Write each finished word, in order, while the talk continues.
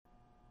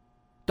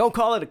Don't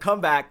call it a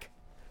comeback.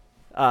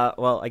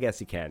 Well, I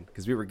guess you can,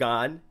 because we were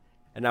gone,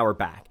 and now we're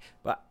back.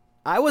 But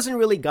I wasn't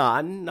really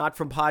gone, not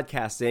from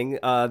podcasting.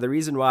 The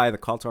reason why the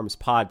Call to Arms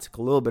pod took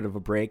a little bit of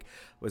a break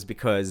was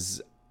because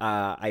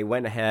I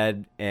went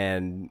ahead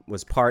and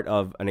was part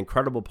of an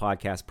incredible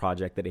podcast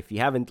project that if you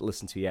haven't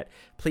listened to yet,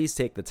 please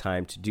take the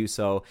time to do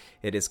so.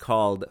 It is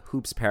called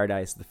Hoops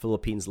Paradise, the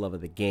Philippines Love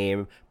of the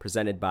Game,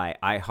 presented by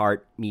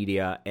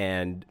iHeartMedia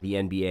and the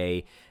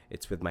NBA.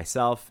 It's with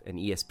myself and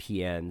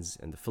ESPN's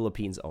and the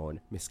Philippines'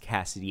 own Miss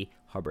Cassidy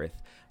Hubbarth.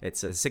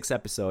 It's a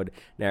 6-episode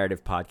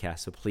narrative podcast,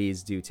 so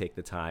please do take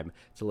the time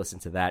to listen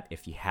to that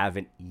if you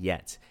haven't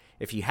yet.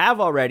 If you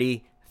have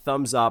already,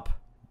 thumbs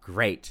up,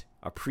 great.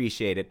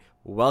 Appreciate it.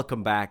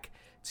 Welcome back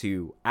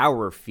to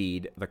our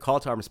feed. The Call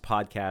to Arms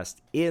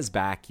podcast is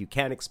back. You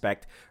can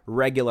expect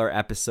regular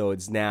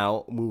episodes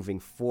now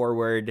moving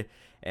forward,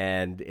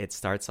 and it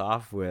starts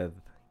off with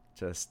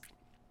just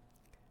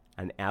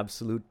an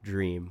absolute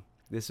dream.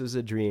 This was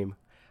a dream.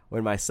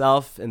 When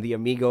myself and the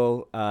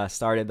amigo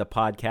started the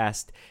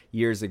podcast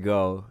years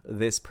ago,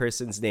 this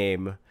person's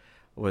name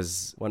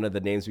was one of the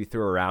names we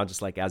threw around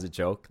just like as a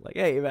joke. Like,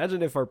 hey,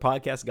 imagine if our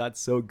podcast got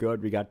so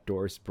good we got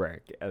Doris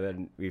Burke. And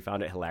then we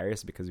found it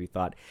hilarious because we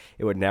thought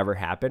it would never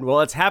happen. Well,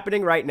 it's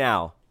happening right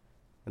now.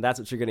 And that's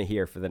what you're going to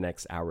hear for the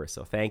next hour.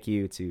 So thank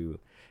you to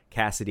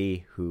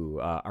Cassidy, who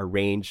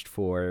arranged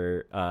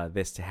for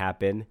this to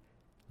happen.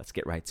 Let's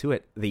get right to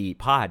it. The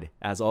pod,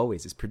 as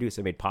always, is produced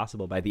and made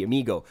possible by the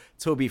amigo,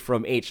 Toby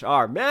from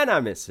HR. Man, I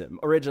miss him.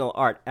 Original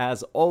art,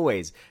 as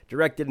always,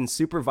 directed and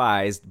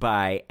supervised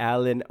by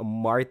Alan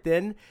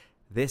Martin.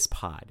 This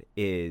pod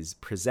is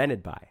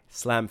presented by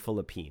Slam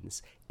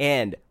Philippines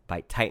and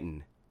by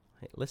Titan.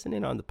 Listen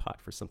in on the pod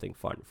for something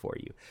fun for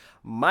you.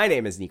 My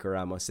name is Nico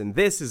Ramos, and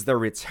this is the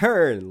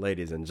return,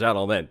 ladies and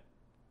gentlemen,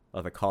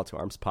 of the Call to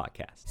Arms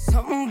podcast.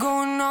 Something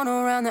going on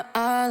around the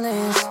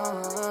islands.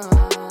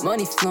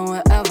 Money flowing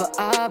wherever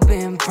I've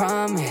been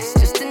promised.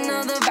 Just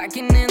another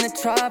vacuum in the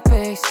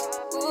tropics.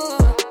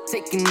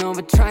 Taking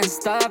over, trying to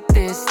stop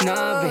this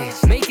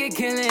snobbish. Make a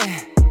killing,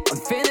 I'm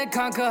finna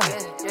conquer.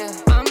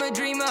 I'm a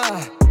dreamer,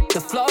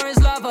 the floor is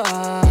lava.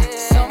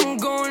 Something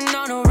going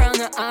on around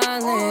the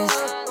islands.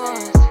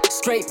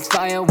 Straight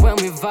fire when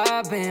we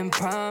vibing,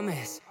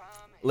 promise.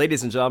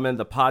 Ladies and gentlemen,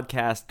 the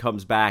podcast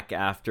comes back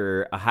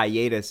after a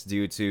hiatus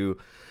due to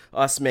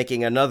us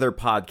making another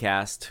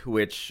podcast,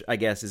 which I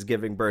guess is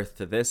giving birth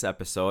to this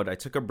episode. I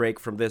took a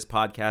break from this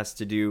podcast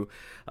to do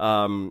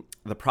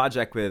the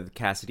project with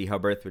Cassidy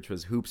Hubbarth, which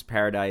was Hoops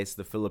Paradise,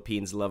 the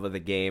Philippines Love of the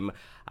Game.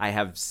 I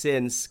have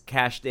since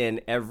cashed in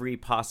every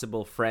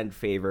possible friend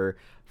favor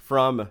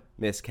from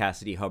Miss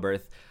Cassidy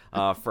Hubbarth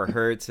for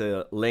her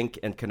to link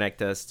and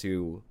connect us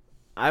to...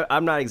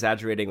 I'm not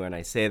exaggerating when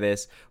I say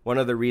this. One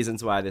of the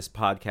reasons why this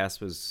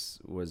podcast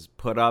was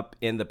put up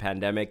in the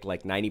pandemic,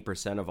 like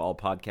 90% of all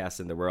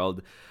podcasts in the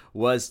world,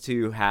 was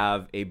to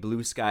have a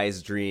blue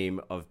skies dream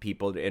of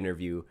people to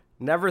interview.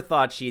 Never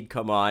thought she'd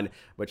come on,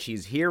 but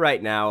she's here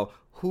right now.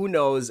 Who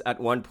knows, at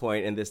one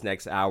point in this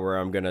next hour,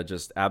 I'm going to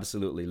just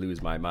absolutely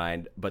lose my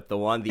mind. But the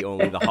one, the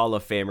only, the Hall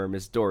of Famer,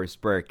 Miss Doris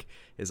Burke,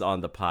 is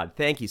on the pod.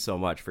 Thank you so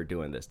much for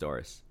doing this,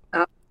 Doris.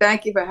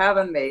 Thank you for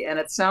having me. And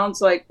it sounds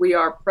like we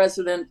are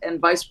president and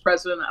vice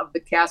president of the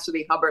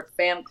Cassidy Hubbarth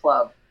fan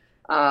club.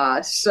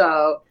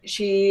 So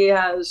she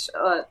has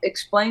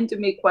explained to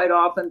me quite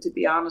often, to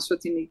be honest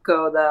with you,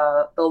 Nico,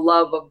 the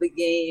love of the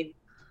game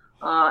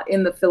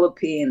in the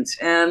Philippines.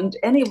 And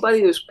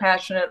anybody who's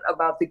passionate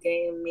about the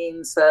game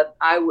means that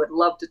I would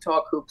love to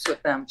talk hoops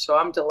with them. So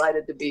I'm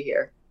delighted to be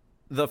here.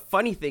 The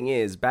funny thing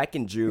is, back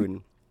in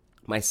June,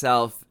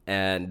 myself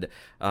and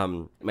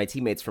my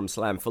teammates from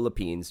Slam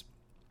Philippines,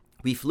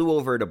 we flew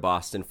over to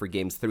Boston for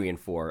games 3 and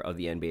 4 of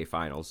the NBA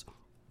Finals.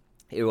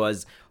 It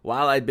was,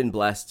 while I'd been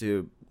blessed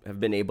to have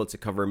been able to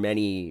cover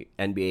many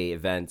NBA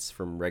events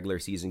from regular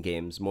season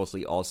games,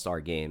 mostly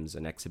all-star games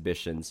and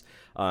exhibitions,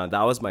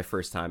 that was my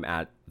first time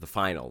at the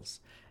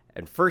Finals.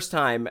 And first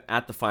time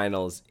at the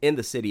Finals in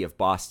the city of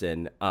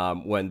Boston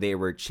when they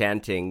were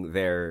chanting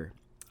their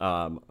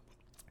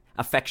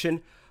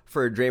affection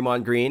for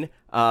Draymond Green.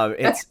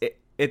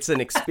 It's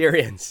an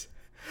experience.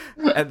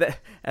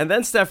 And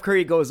then Steph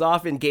Curry goes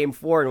off in Game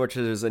 4, which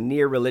is a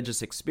near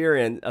religious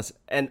experience,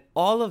 and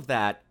all of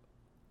that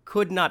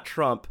could not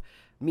trump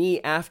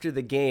me after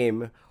the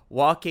game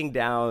walking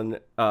down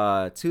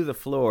to the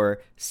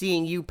floor,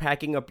 seeing you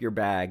packing up your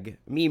bag,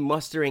 me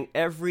mustering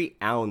every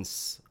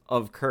ounce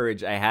of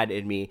courage I had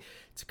in me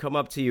to come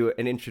up to you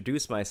and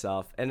introduce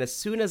myself. And as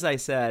soon as I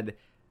said,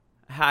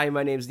 "Hi,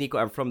 my name's Nico,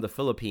 I'm from the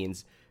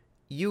Philippines,"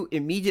 you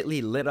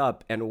immediately lit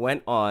up and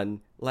went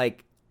on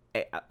like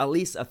at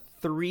least a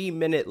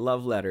 3-minute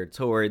love letter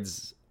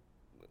towards,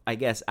 I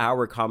guess,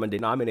 our common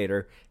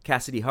denominator,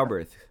 Cassidy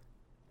Hubbarth.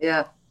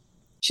 Yeah,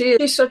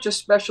 she's such a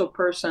special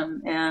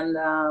person.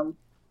 And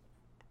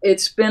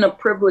it's been a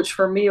privilege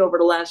for me over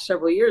the last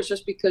several years,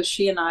 just because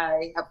she and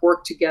I have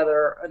worked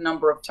together a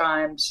number of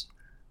times.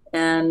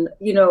 And,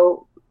 you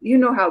know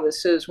how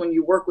this is when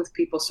you work with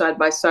people side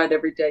by side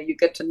every day. You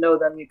get to know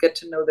them, you get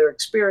to know their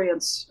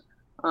experience,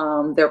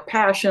 their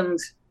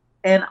passions.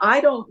 And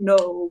I don't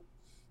know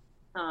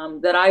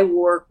that I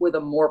work with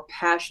a more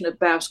passionate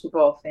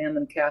basketball fan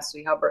than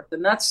Cassidy Hubbard.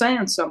 And that's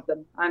saying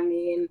something. I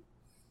mean,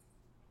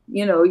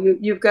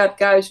 you've got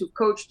guys who've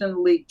coached in the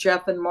league,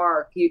 Jeff and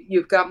Mark.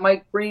 You've got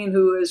Mike Breen,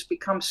 who has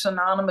become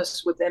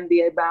synonymous with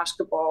NBA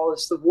basketball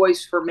as the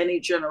voice for many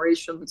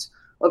generations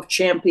of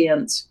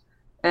champions.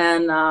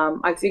 And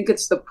I think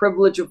it's the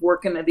privilege of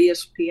working at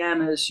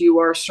ESPN as you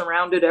are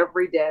surrounded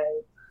every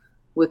day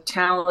with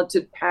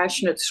talented,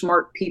 passionate,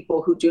 smart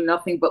people who do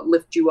nothing but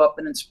lift you up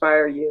and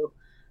inspire you.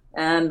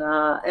 And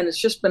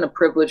it's just been a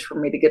privilege for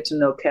me to get to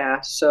know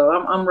Cass. So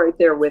I'm right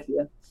there with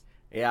you.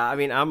 Yeah, I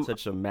mean, I'm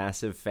such a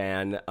massive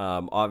fan.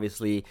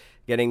 Obviously,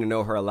 getting to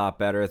know her a lot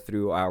better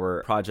through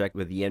our project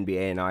with the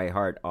NBA and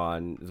iHeart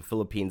on the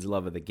Philippines'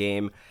 love of the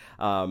game.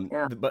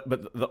 But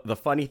the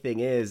funny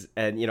thing is,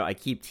 and I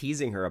keep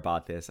teasing her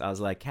about this. I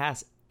was like,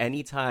 Cass,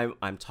 anytime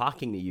I'm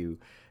talking to you,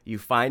 you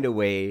find a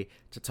way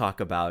to talk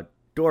about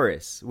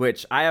Doris,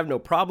 which I have no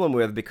problem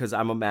with because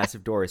I'm a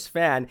massive Doris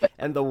fan.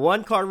 And the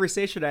one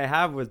conversation I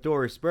have with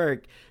Doris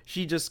Burke,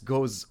 she just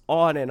goes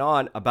on and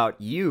on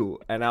about you.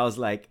 And I was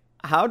like,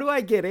 how do I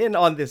get in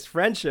on this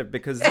friendship?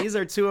 Because these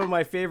are two of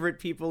my favorite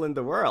people in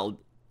the world.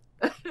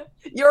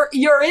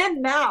 You're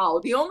in now.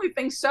 The only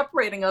thing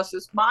separating us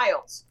is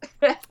miles.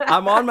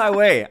 I'm on my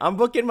way. I'm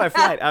booking my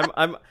flight.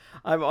 I'm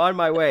on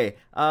my way.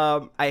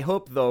 I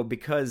hope though,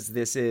 because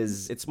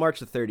it's March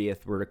the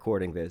 30th. We're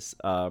recording this.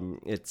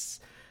 It's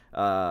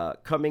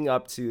coming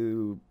up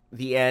to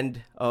the end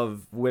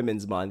of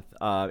Women's Month.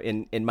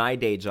 In my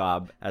day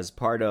job, as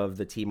part of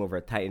the team over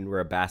at Titan, we're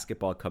a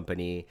basketball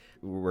company,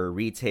 we're a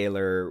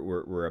retailer,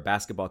 we're a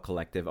basketball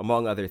collective.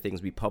 Among other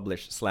things, we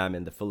publish Slam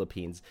in the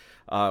Philippines.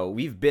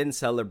 We've been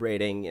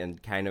celebrating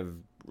and kind of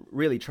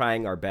really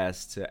trying our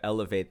best to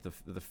elevate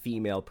the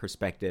female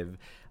perspective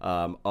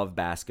of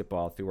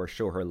basketball through our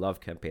Show Her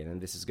Love campaign. And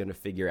this is going to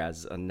figure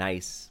as a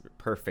nice,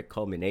 perfect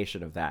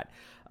culmination of that.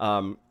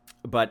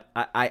 But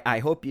I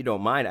hope you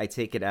don't mind. I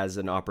take it as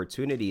an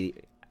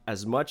opportunity.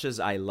 As much as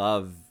I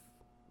love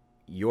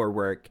your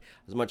work,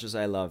 as much as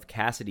I love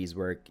Cassidy's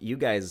work, you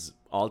guys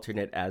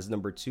alternate as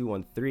number 2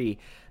 on 3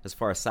 as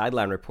far as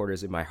sideline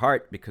reporters in my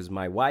heart, because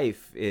my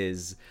wife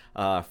is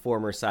a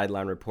former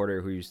sideline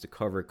reporter who used to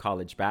cover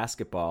college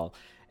basketball.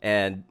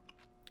 And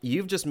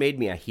you've just made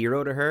me a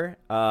hero to her.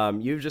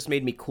 You've just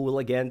made me cool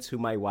again to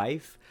my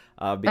wife,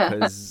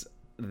 because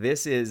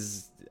this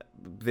is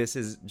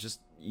just,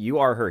 you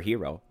are her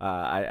hero.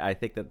 I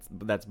think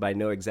that's by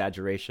no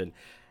exaggeration.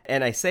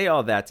 And I say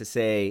all that to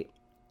say,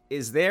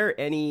 is there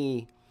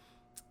any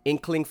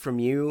inkling from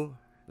you,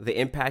 the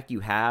impact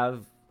you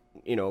have,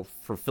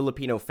 for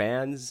Filipino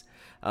fans,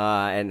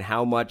 and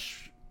how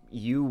much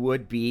you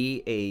would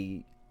be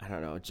a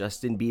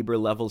Justin Bieber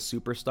level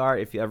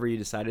superstar if you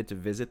decided to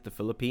visit the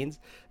Philippines?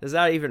 Does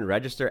that even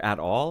register at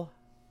all?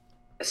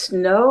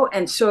 No.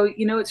 And so,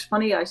 it's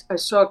funny. I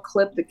saw a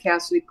clip that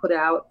Cassidy put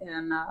out,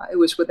 and it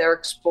was with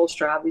Eric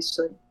Spoelstra,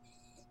 obviously.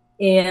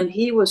 And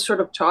he was sort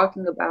of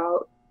talking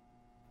about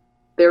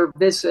their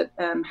visit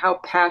and how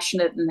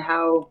passionate and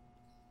how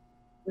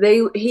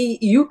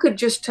you could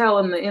just tell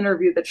in the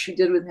interview that she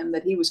did with him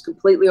that he was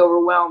completely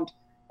overwhelmed.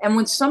 And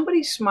when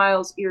somebody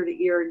smiles ear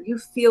to ear, you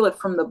feel it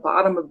from the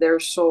bottom of their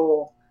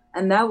soul.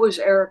 And that was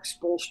Eric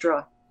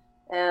Spoelstra.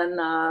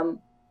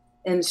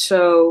 And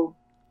so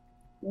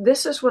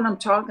this is what I'm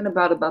talking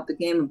about the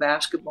game of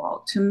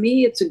basketball. To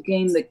me, it's a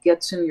game that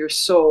gets in your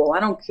soul. I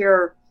don't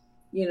care,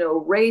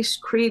 race,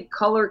 creed,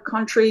 color,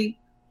 country,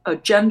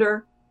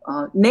 gender,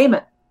 name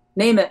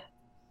it.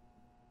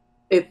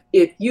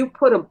 If you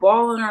put a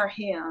ball in our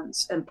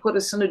hands and put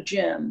us in a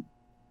gym,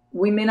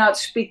 we may not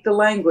speak the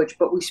language,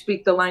 but we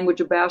speak the language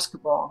of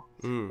basketball.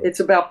 It's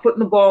about putting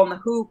the ball in the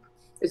hoop.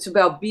 It's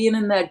about being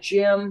in that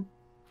gym.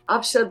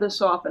 I've said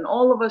this often.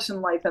 All of us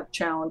in life have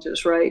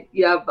challenges, right?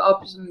 You have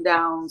ups and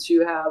downs.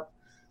 You have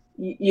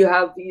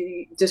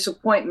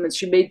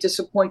disappointments. You may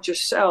disappoint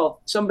yourself.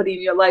 Somebody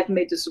in your life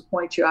may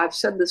disappoint you. I've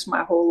said this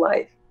my whole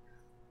life.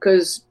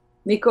 Because,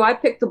 Nico, I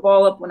picked the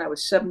ball up when I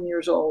was 7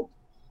 years old.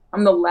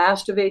 I'm the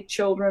last of 8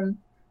 children,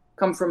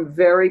 come from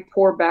very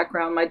poor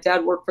background. My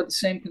dad worked for the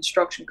same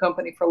construction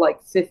company for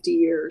like 50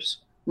 years.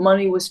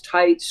 Money was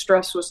tight,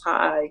 stress was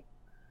high.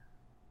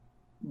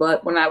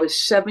 But when I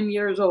was 7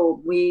 years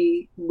old,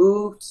 we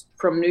moved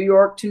from New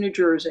York to New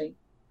Jersey.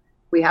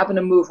 We happened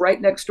to move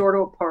right next door to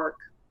a park.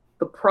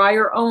 The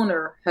prior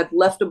owner had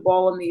left a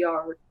ball in the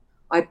yard.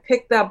 I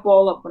picked that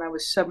ball up when I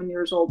was 7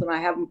 years old, and I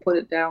haven't put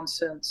it down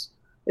since.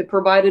 It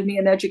provided me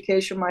an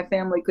education my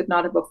family could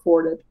not have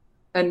afforded.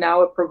 And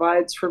now it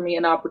provides for me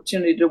an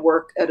opportunity to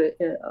work in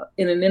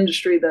an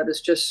industry that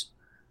is just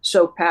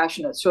so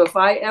passionate. So if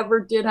I ever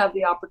did have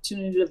the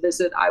opportunity to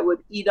visit, I would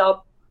eat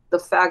up the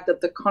fact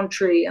that the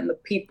country and the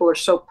people are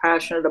so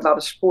passionate about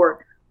a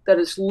sport that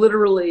has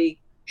literally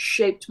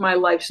shaped my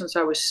life since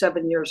I was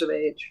 7 years of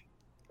age.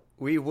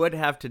 We would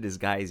have to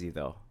disguise you,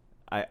 though.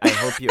 I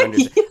hope you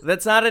understand.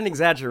 That's not an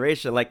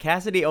exaggeration. Like,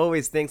 Cassidy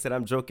always thinks that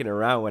I'm joking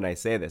around when I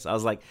say this. I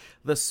was like,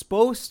 the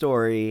Spo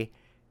story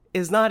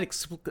is not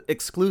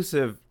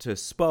exclusive to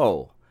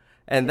Spo.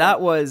 And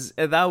that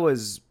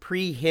was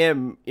pre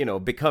him,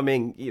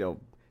 becoming,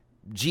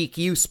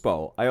 GQ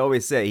Spo. I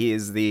always say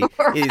he's the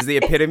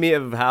epitome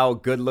of how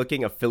good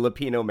looking a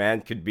Filipino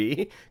man could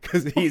be,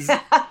 because he's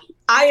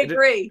I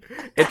agree.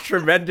 in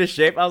tremendous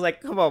shape. I was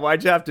like, come on,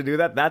 why'd you have to do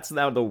that? That's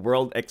now the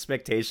world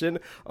expectation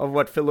of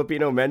what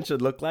Filipino men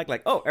should look like.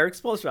 Like, oh, Eric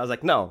Spoelstra. I was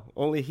like, no,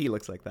 only he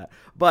looks like that.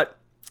 But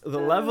the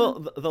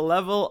level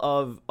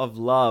of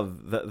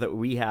love that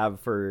we have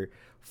for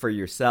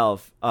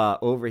yourself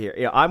over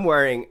here. I'm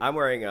wearing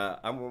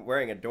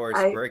a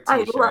Doris Burke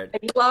t-shirt. I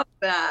love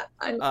that.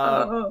 I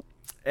love.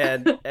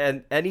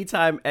 And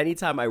anytime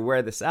I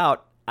wear this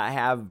out, I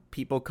have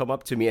people come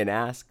up to me and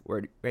ask,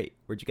 where'd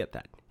you get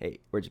that? Hey,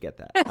 where'd you get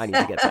that? I need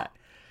to get that.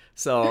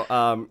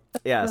 So,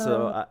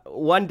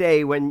 one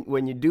day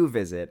when you do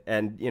visit,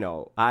 and,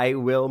 I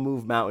will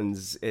move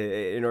mountains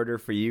in order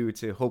for you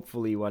to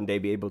hopefully one day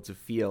be able to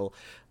feel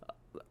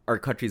our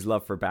country's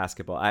love for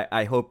basketball.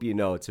 I hope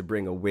to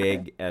bring a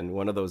wig and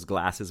one of those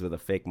glasses with a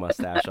fake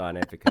mustache on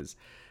it, because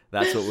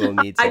that's what we'll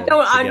need to I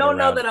don't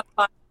know that I'm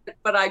fine,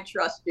 but I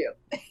trust you.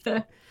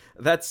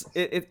 That's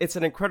it. It's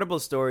an incredible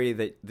story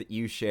that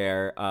you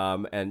share.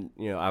 And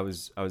I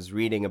was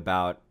reading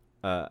about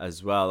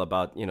as well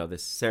about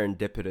this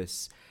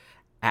serendipitous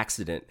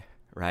accident,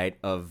 right,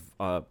 of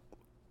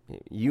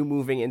you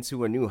moving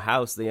into a new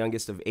house, the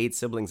youngest of 8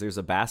 siblings. There's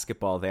a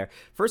basketball there.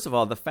 First of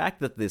all, the fact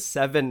that the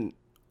 7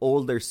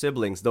 older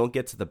siblings don't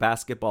get to the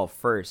basketball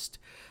first.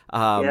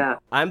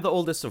 I'm the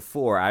oldest of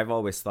 4. I've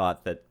always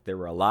thought that there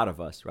were a lot of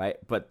us, right?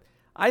 But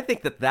I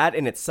think that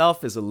in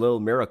itself is a little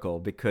miracle,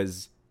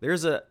 because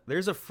there's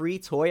a free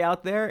toy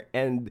out there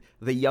and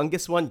the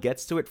youngest one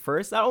gets to it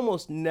first. That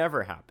almost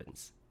never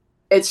happens.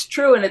 It's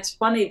true. And it's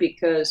funny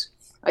because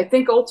I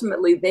think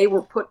ultimately they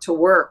were put to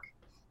work.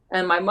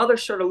 And my mother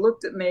sort of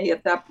looked at me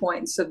at that point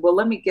and said, well,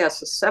 let me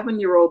guess, a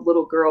 7-year-old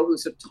little girl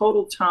who's a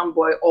total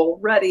tomboy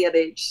already at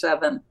age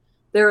 7.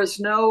 There is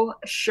no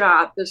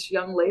shot this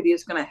young lady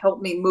is going to help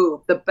me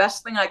move. The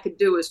best thing I could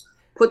do is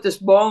put this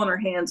ball in her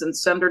hands and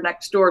send her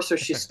next door so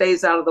she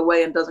stays out of the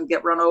way and doesn't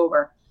get run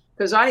over.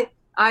 Because I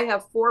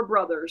have 4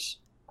 brothers,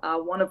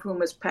 one of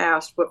whom has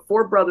passed, but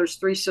 4 brothers,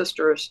 3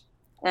 sisters.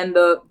 And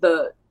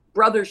the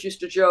brothers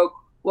used to joke,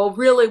 well,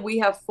 really, we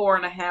have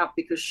 4.5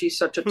 because she's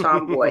such a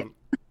tomboy.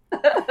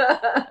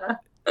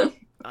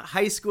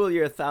 High school,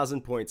 you're a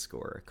 1,000-point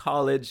scorer.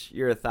 College,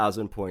 you're a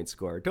 1,000-point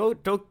scorer.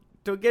 Don't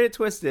get it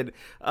twisted.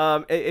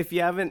 If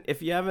you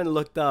haven't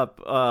looked up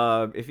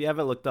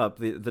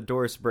the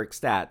Doris Burke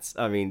stats,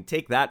 I mean,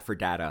 take that for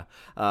data.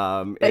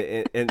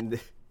 In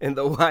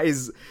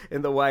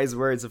the wise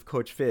words of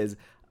Coach Fizz.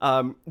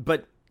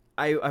 But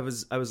I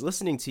was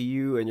listening to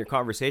you and your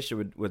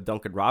conversation with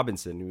Duncan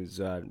Robinson, who's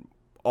an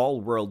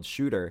all-world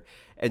shooter,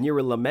 and you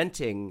were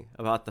lamenting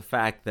about the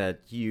fact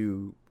that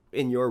you,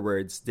 in your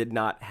words, did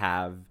not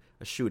have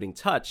a shooting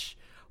touch,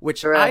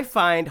 which Correct. I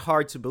find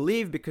hard to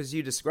believe, because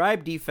you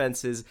describe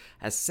defenses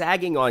as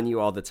sagging on you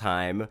all the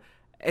time,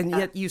 and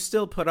yet you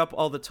still put up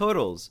all the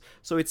totals.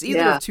 So it's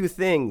either of two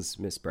things,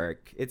 Miss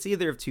Burke. It's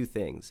either of two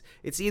things.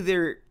 It's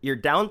either you're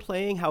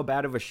downplaying how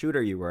bad of a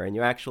shooter you were and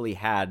you actually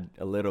had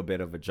a little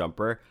bit of a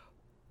jumper,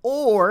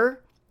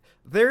 or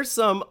there's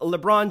some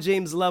LeBron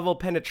James level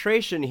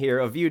penetration here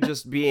of you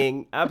just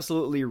being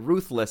absolutely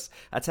ruthless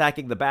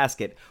attacking the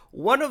basket.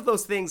 One of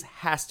those things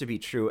has to be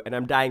true, and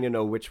I'm dying to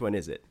know which one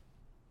is it.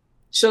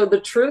 So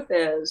the truth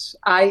is,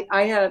 I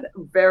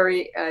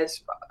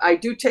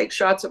do take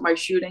shots at my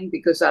shooting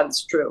because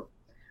that's true,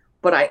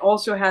 but I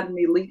also had an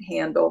elite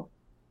handle.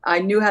 I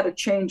knew how to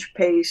change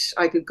pace.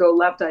 I could go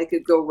left, I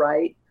could go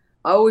right.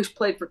 I always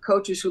played for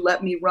coaches who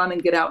let me run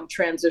and get out in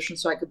transition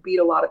so I could beat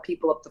a lot of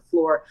people up the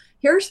floor.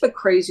 Here's the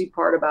crazy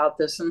part about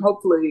this, and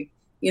hopefully,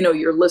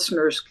 your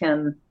listeners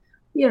can,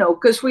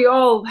 because we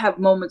all have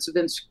moments of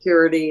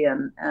insecurity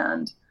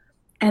and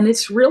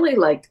it's really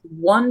like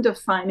one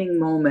defining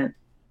moment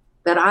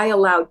that I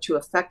allowed to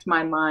affect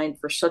my mind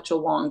for such a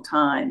long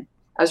time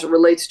as it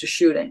relates to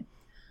shooting.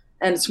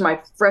 And it's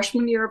my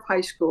freshman year of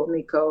high school,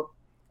 Nico,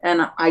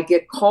 and I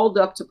get called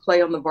up to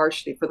play on the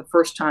varsity for the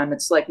first time.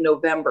 It's like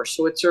November,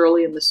 so it's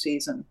early in the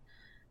season.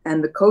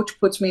 And the coach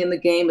puts me in the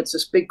game. It's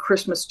this big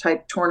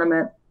Christmas-type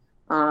tournament,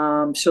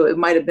 so it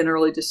might have been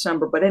early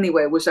December. But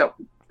anyway, it was at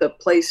the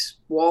place,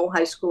 Wall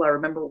High School. I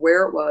remember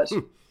where it was.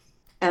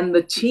 And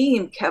the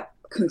team kept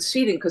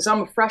conceding because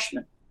I'm a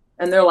freshman.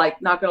 And they're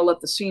like, not going to let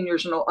the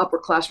seniors and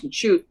upperclassmen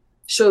shoot.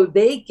 So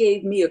they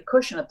gave me a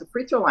cushion at the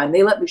free throw line.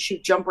 They let me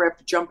shoot jumper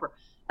after jumper.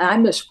 And I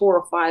missed 4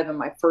 or 5 in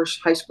my first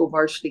high school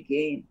varsity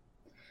game.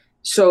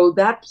 So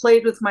that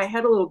played with my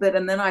head a little bit.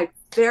 And then I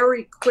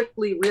very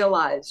quickly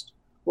realized,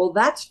 well,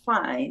 that's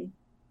fine.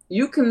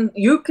 You can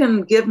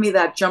give me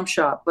that jump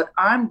shot, but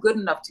I'm good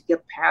enough to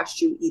get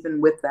past you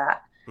even with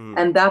that.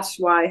 And that's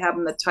why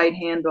having the tight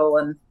handle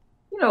and,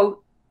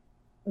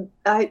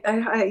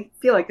 I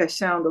feel like I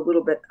sound a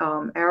little bit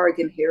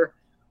arrogant here.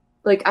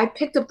 Like, I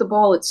picked up the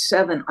ball at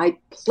 7. I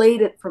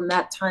played it from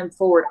that time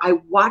forward. I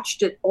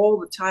watched it all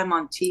the time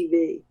on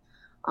TV.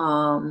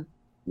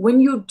 When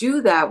you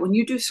do that, when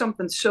you do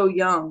something so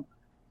young,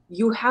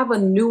 you have a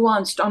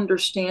nuanced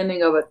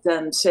understanding of it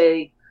than,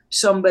 say,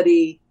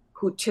 somebody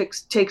who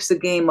takes the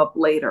game up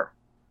later.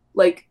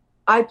 Like,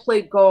 I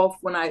played golf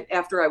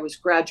after I was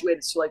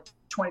graduated, so like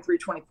 23,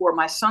 24.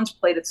 My son's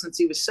played it since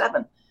he was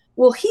 7.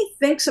 Well, he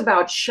thinks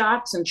about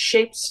shots and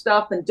shapes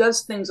stuff and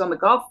does things on the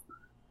golf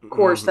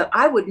course that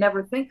I would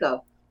never think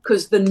of,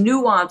 because the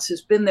nuance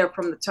has been there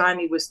from the time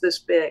he was this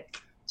big.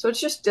 So it's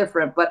just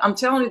different. But I'm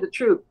telling you the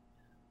truth.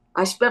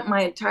 I spent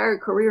my entire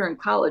career in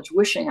college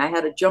wishing I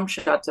had a jump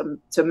shot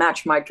to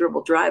match my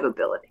dribble drive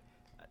ability.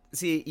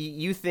 See,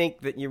 you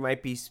think that you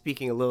might be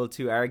speaking a little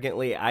too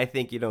arrogantly. I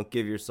think you don't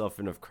give yourself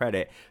enough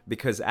credit,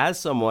 because as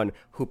someone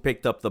who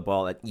picked up the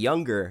ball at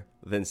younger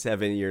than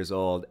 7 years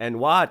old and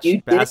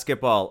watched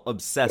basketball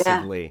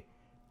obsessively,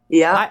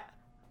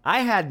 I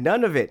had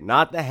none of it.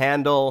 Not the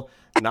handle,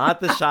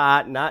 not the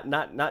shot, not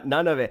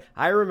none of it.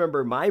 I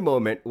remember my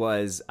moment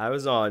was I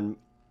was on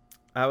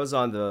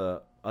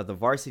the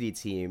varsity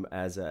team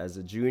as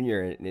a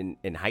junior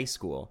in high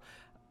school.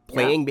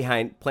 Playing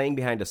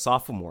behind a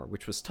sophomore,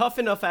 which was tough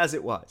enough as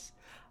it was.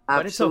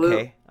 But Absolutely.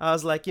 It's okay. I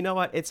was like, you know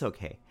what? It's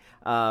okay.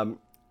 I'm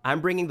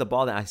bringing the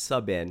ball down. I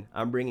sub in.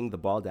 I'm bringing the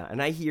ball down.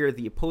 And I hear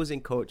the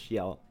opposing coach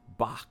yell,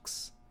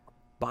 box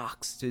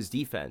to his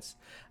defense.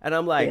 And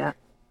I'm like, I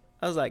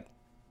was like,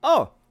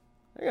 oh,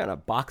 they're going to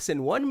box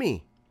and one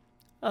me.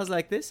 I was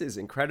like, this is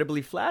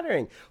incredibly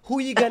flattering. Who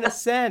you going to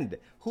send?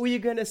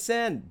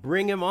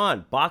 Bring him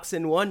on. Box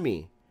and one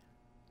me.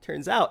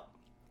 Turns out,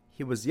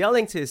 he was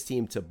yelling to his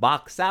team to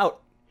box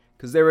out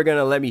because they were going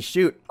to let me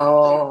shoot.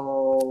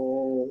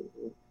 Oh.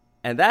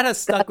 And that has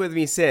stuck with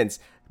me since,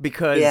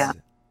 because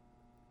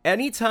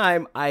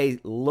anytime I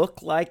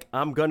look like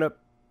I'm going to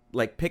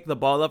like pick the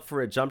ball up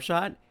for a jump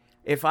shot,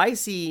 if I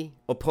see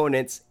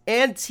opponents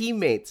and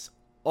teammates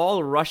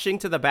all rushing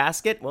to the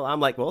basket, well,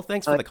 I'm like, well,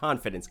 thanks for the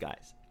confidence,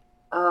 guys.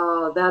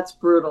 Oh, that's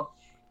brutal.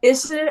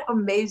 Isn't it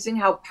amazing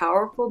how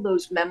powerful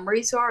those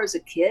memories are as a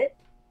kid?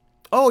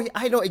 Oh,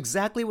 I know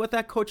exactly what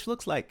that coach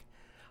looks like.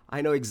 I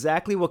know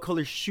exactly what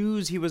color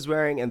shoes he was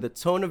wearing and the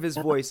tone of his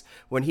voice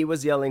when he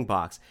was yelling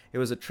box. It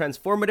was a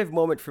transformative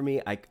moment for me.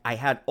 I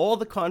had all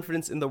the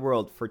confidence in the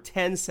world for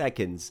 10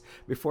 seconds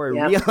before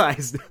I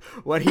realized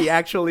what he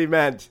actually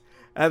meant.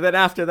 And then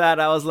after that,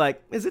 I was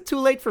like, is it too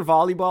late for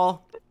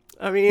volleyball?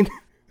 I mean...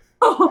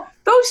 Oh,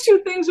 those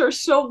two things are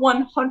so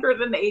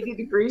 180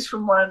 degrees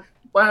from one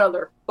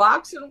another.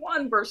 Box and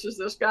one versus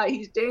this guy,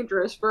 he's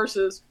dangerous,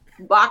 versus...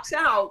 box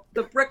out,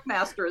 the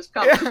brickmaster is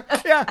coming.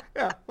 Yeah.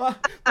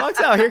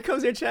 Box out. Here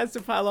comes your chance to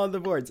pile on the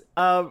boards.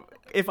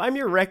 If I'm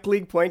your rec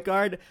league point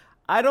guard,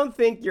 I don't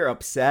think you're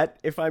upset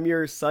if I'm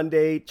your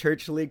Sunday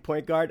church league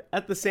point guard.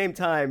 At the same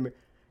time,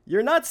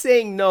 you're not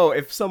saying no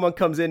if someone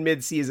comes in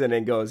mid-season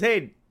and goes,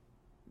 hey,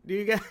 do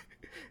you guys,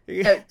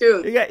 you guys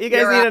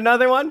need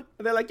another one?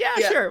 And they're like, yeah,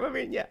 sure. I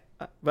mean, yeah.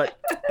 But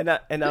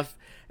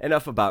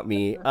enough about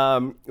me.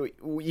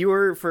 You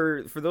were,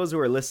 for those who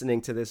are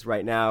listening to this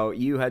right now,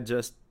 you had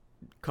just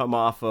come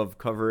off of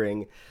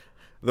covering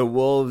the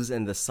Wolves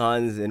and the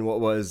Suns in what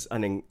was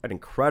an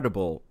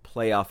incredible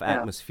playoff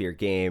atmosphere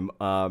game.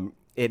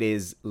 It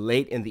is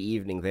late in the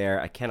evening there.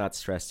 I cannot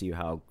stress to you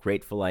how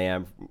grateful I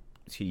am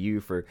to you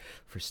for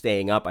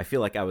staying up. I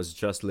feel like I was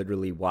just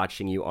literally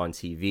watching you on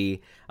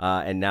TV,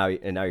 and now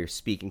you're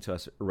speaking to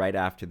us right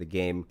after the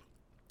game.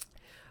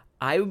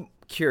 I'm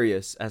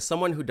curious, as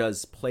someone who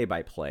does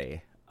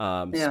play-by-play,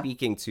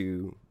 speaking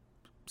to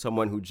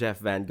someone who Jeff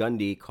Van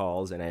Gundy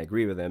calls, and I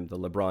agree with him, the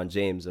LeBron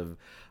James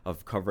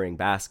of covering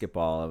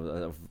basketball,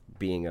 of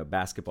being a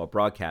basketball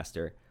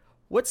broadcaster.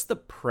 What's the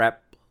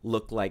prep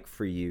look like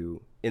for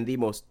you in the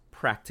most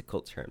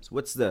practical terms?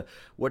 What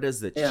does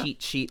the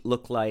cheat sheet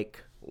look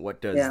like?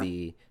 What does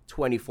the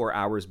 24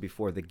 hours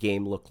before the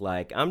game look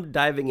like? I'm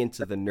diving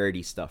into the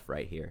nerdy stuff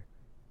right here.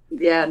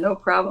 Yeah, no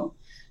problem.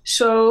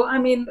 So, I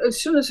mean,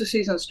 as soon as the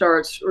season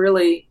starts,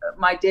 really,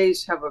 my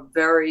days have a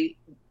very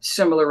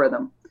similar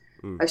rhythm.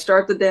 I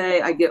start the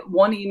day, I get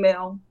one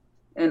email,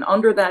 and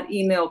under that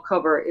email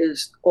cover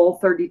is all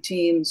 30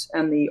 teams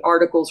and the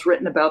articles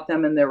written about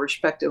them in their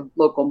respective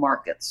local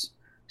markets.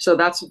 So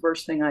that's the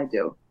first thing I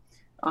do.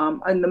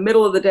 In the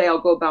middle of the day, I'll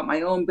go about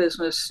my own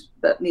business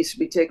that needs to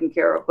be taken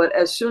care of. But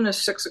as soon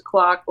as 6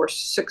 o'clock or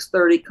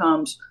 6:30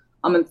 comes,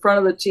 I'm in front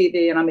of the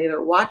TV and I'm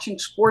either watching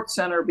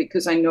SportsCenter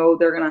because I know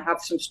they're going to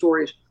have some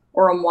stories,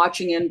 or I'm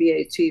watching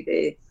NBA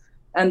TV.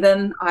 And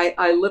then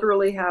I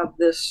literally have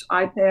this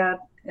iPad,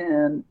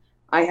 and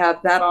I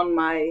have that on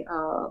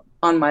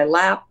my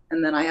lap,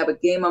 and then I have a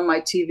game on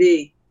my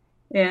TV.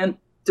 And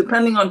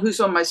depending on who's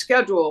on my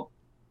schedule,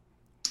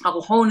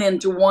 I'll hone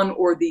into one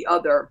or the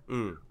other.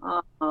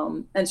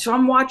 And so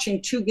I'm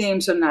watching 2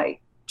 games a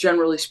night,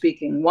 generally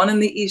speaking, one in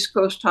the East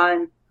Coast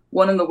time,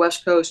 one in the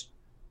West Coast.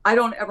 I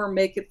don't ever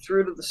make it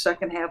through to the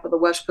second half of the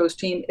West Coast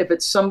team. If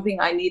it's something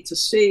I need to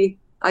see,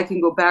 I can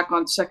go back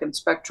on Second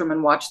Spectrum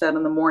and watch that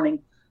in the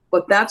morning.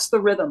 But that's the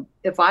rhythm.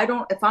 If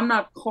I'm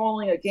not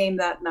calling a game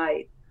that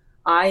night,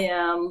 I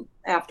am,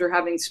 after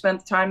having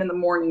spent time in the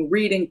morning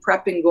reading,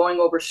 prepping, going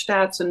over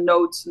stats and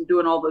notes and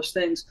doing all those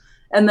things.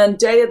 And then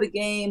day of the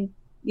game,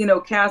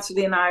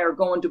 Cassidy and I are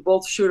going to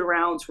both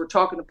shoot-arounds. We're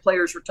talking to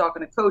players. We're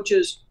talking to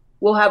coaches.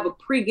 We'll have a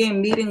pregame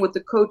meeting with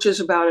the coaches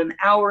about an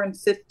hour and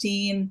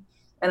 15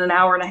 and an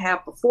hour and a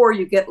half before.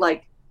 You get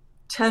like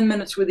 10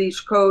 minutes with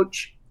each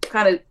coach,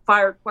 kind of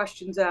fire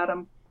questions at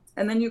them,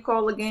 and then you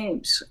call the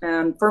games.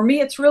 And for me,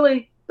 it's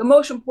really the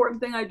most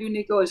important thing I do,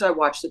 Nico, is I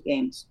watch the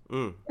games.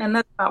 And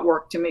that's not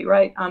work to me,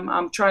 right?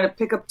 I'm trying to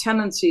pick up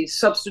tendencies,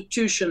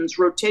 substitutions,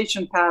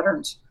 rotation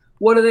patterns.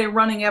 What are they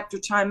running after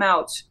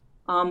timeouts?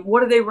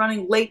 What are they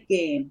running late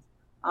game?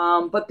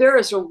 But there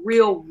is a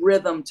real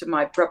rhythm to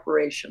my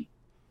preparation.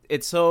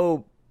 It's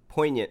so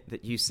poignant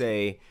that you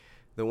say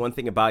the one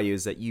thing about you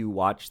is that you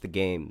watch the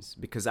games,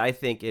 because I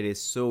think it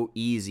is so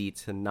easy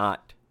to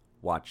not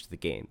watch the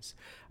games.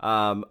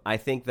 I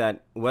think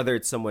that whether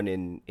it's someone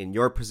in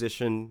your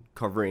position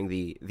covering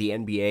the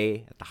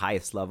NBA at the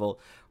highest level,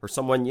 or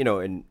someone,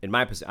 in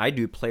my position, I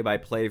do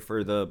play-by-play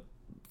for the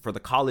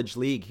college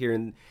league here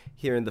in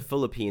the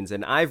Philippines,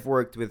 and I've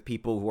worked with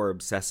people who are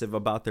obsessive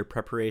about their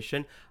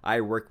preparation.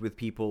 I work with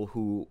people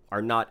who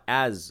are not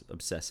as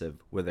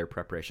obsessive with their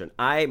preparation.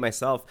 I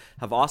myself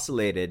have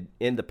oscillated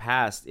in the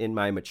past in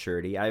my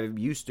maturity. I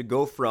used to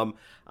go from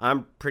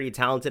I'm pretty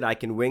talented, I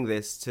can wing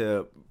this,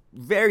 to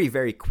very,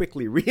 very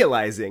quickly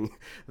realizing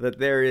that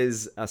there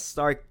is a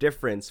stark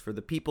difference for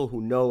the people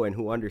who know and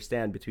who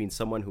understand between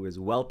someone who is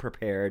well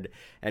prepared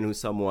and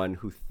someone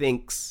who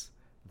thinks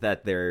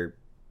that they're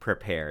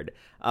prepared.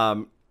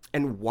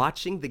 And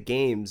watching the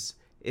games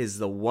is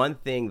the one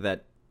thing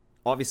that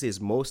obviously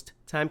is most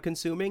time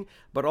consuming,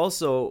 but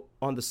also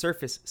on the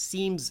surface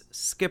seems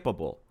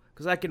skippable,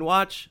 because I can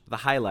watch the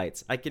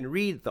highlights, I can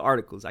read the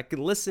articles, I can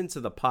listen to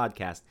the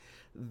podcast.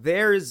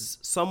 There's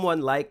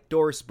someone like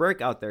Doris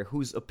Burke out there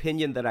whose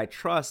opinion that I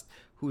trust,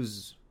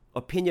 whose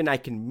opinion I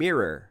can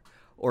mirror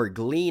or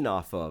glean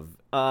off of.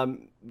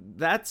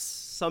 That's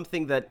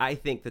something that I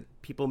think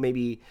that people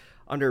maybe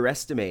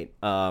underestimate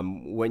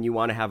when you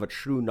want to have a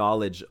true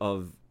knowledge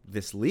of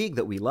this league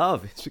that we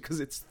love. It's because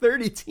it's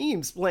 30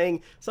 teams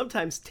playing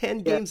sometimes 10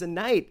 games a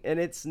night, and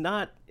it's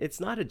not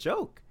a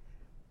joke.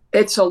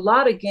 It's a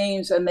lot of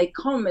games, and they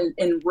come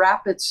in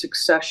rapid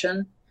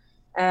succession.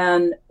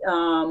 And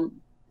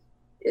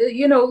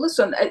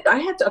listen, I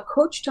had a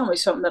coach tell me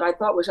something that I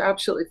thought was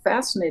absolutely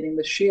fascinating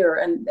this year,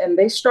 and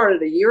they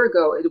started a year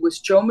ago. It was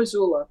Joe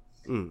Mazzulla.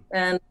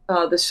 And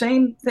the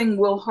same thing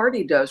Will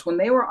Hardy does. When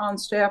they were on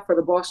staff for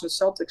the Boston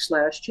Celtics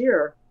last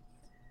year,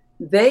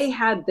 they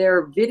had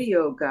their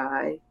video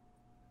guy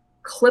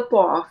clip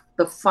off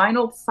the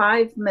final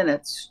 5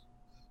 minutes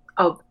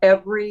of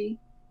every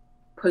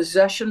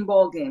possession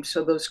ball game.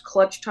 So those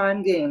clutch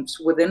time games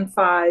within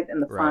 5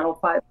 and the final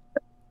 5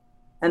 minutes.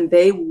 And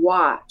they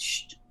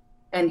watched.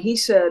 And he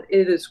said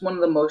it is one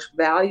of the most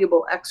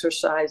valuable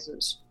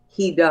exercises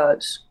he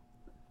does.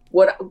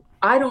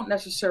 I don't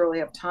necessarily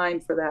have time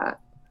for that.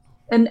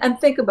 And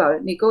think about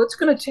it, Nico, it's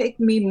going to take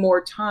me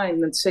more time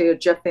than, say, a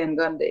Jeff Van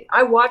Gundy.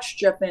 I watched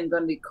Jeff Van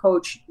Gundy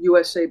coach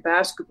USA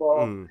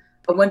basketball.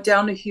 I went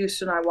down to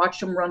Houston. I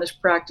watched him run his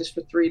practice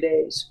for 3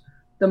 days.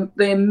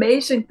 The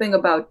amazing thing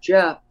about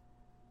Jeff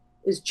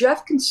is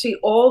Jeff can see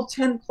all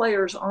 10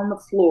 players on the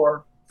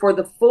floor for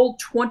the full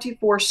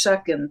 24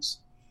 seconds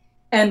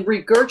and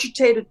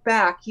regurgitate it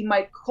back. He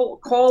might call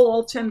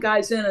all 10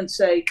 guys in and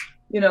say,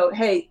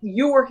 hey,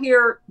 you were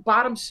here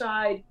bottom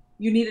side,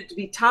 you needed to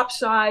be top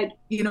side,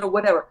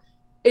 whatever.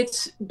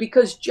 It's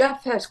because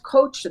Jeff has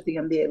coached at the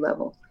NBA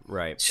level.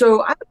 Right.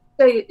 So I would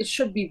say it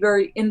should be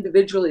very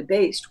individually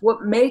based.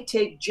 What may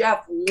take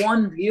Jeff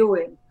one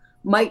viewing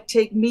might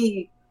take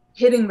me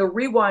hitting the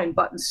rewind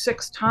button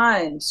 6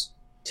 times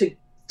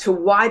to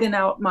widen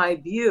out my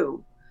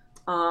view.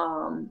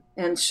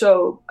 And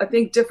so I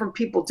think different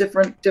people,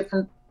 different,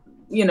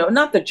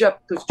 not that Jeff,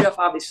 because Jeff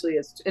obviously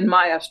is, in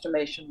my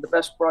estimation, the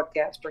best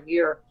broadcaster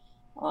here.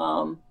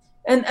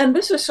 And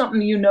this is something,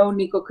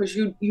 Nico, because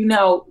you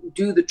now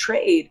do the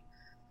trade.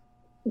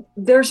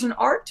 There's an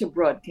art to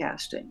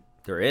broadcasting.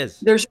 There is.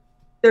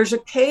 There's a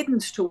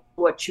cadence to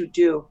what you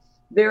do.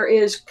 There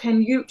is,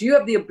 do you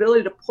have the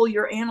ability to pull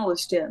your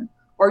analyst in?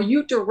 Are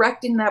you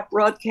directing that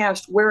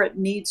broadcast where it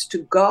needs to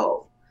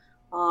go?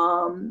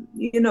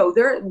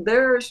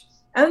 There's,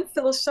 and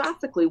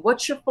philosophically,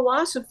 what's your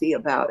philosophy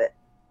about it?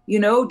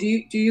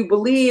 Do you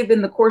believe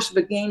in the course of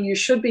a game you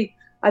should be?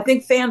 I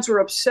think fans were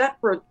upset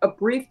for a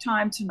brief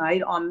time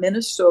tonight on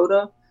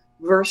Minnesota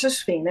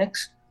versus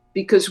Phoenix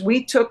because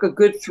we took a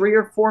good 3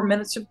 or 4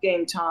 minutes of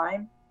game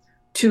time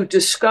to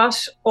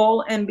discuss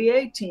all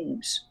NBA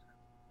teams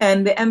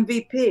and the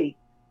MVP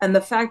and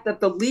the fact that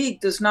the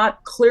league does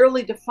not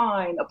clearly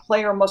define a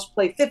player must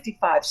play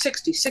 55,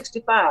 60,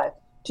 65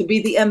 to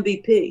be the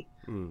MVP.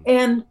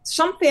 And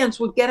some fans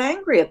would get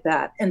angry at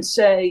that and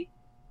say,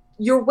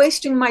 you're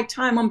wasting my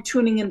time. I'm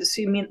tuning in to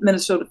see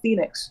Minnesota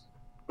Phoenix.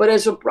 But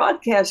as a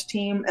broadcast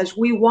team, as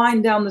we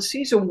wind down the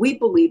season, we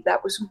believe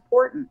that was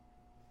important.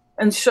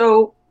 And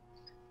so,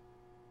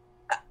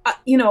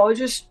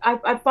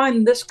 I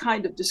find this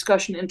kind of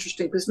discussion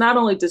interesting because not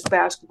only does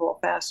basketball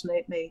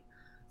fascinate me,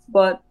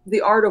 but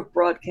the art of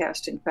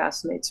broadcasting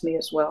fascinates me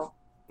as well.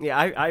 Yeah,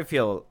 I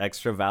feel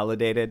extra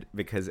validated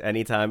because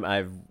anytime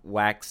I've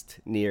waxed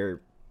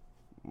near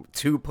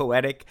too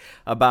poetic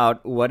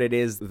about what it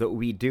is that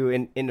we do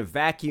in a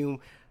vacuum,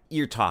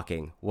 you're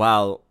talking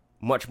while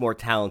much more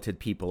talented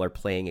people are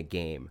playing a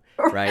game,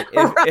 right?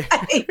 Right.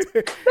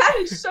 That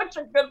is such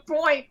a good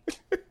point.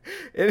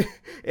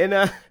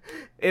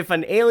 If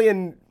an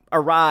alien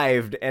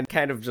arrived and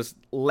kind of just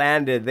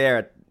landed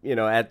there,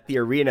 at the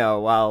arena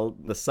while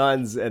the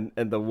Suns and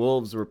the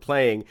Wolves were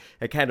playing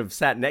and kind of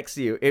sat next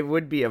to you, it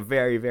would be a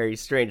very, very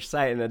strange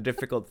sight and a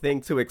difficult thing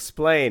to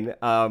explain.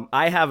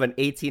 I have an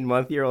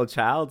 18-month-old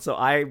child, so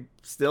I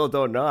still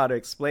don't know how to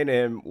explain to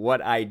him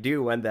what I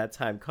do when that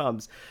time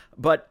comes.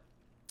 But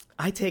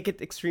I take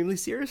it extremely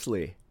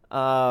seriously.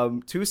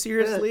 Too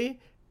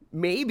seriously?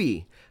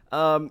 Maybe.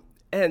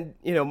 And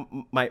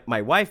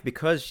my wife,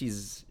 because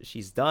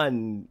she's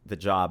done the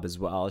job as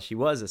well. She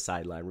was a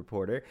sideline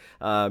reporter.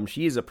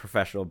 She's a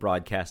professional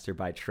broadcaster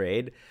by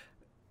trade.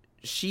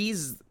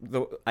 She's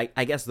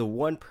I guess the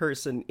one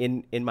person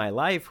in my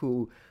life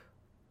who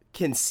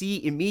can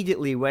see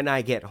immediately when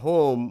I get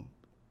home.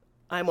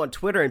 I'm on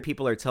Twitter and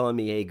people are telling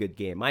me, hey, good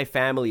game. My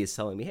family is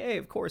telling me, hey,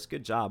 of course,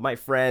 good job. My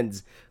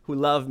friends who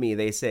love me,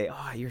 they say,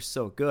 oh, you're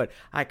so good.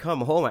 I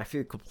come home, I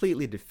feel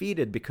completely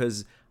defeated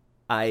because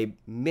I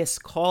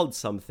miscalled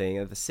something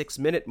at the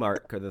 6-minute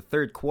mark or the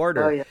third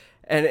quarter. Oh, yeah.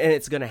 And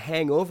it's going to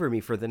hang over me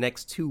for the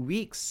next 2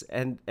 weeks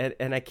and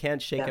I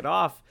can't shake it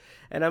off.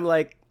 And I'm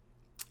like,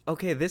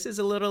 okay, this is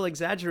a little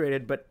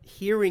exaggerated, but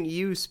hearing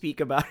you speak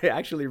about it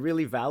actually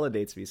really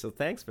validates me. So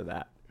thanks for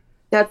that.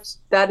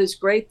 That is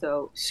great,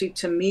 though. See,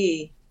 to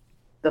me,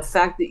 the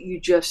fact that you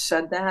just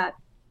said that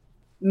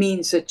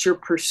means that you're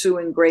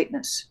pursuing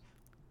greatness.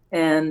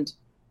 And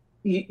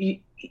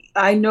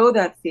I know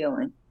that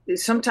feeling.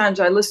 Sometimes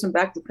I listen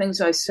back to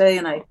things I say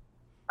and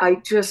I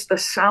just, the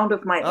sound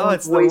of my own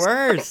voice. Oh, it's the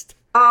worst.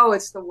 Oh,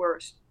 it's the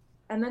worst.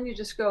 And then you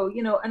just go,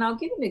 and I'll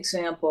give you an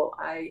example.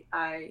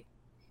 We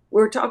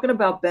were talking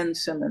about Ben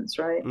Simmons,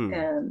 right?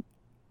 And,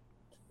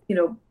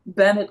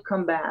 Ben had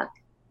come back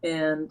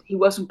and he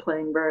wasn't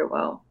playing very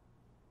well.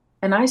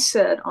 And I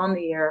said on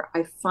the air,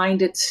 I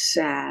find it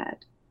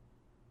sad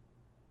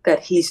that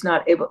he's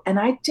not able, and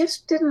I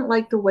just didn't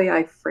like the way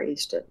I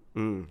phrased it.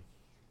 And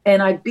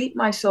I beat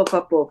myself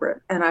up over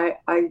it. And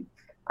I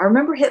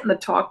remember hitting the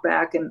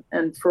talkback,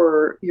 and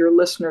for your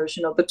listeners,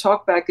 the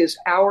talkback is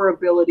our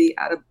ability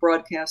at a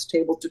broadcast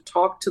table to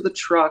talk to the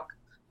truck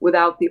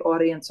without the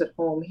audience at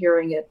home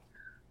hearing it.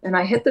 And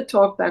I hit the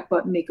talkback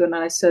button, Nico, and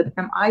I said,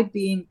 am I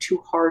being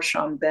too harsh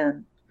on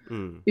Ben?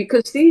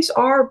 Because these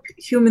are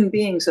human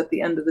beings at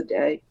the end of the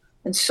day.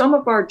 And some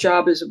of our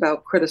job is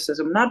about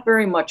criticism, not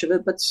very much of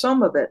it, but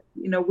some of it.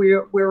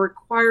 We're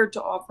required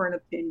to offer an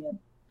opinion.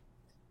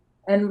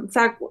 And in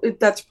fact,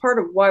 that's part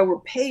of why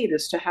we're paid,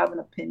 is to have an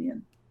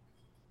opinion.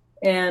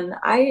 And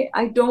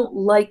I don't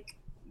like,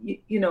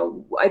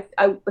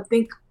 I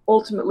think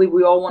ultimately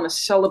we all want to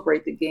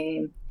celebrate the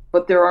game,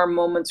 but there are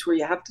moments where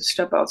you have to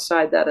step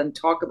outside that and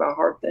talk about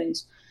hard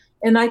things.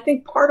 And I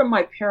think part of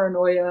my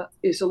paranoia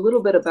is a little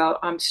bit about,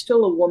 I'm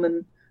still a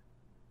woman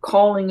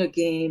calling a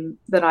game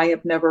that I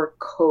have never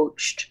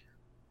coached.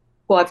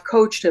 Well, I've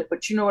coached it,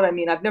 but you know what I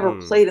mean? I've never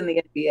played in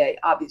the NBA,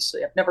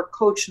 obviously. I've never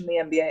coached in the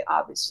NBA,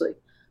 obviously.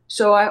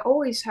 So I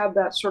always have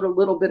that sort of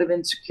little bit of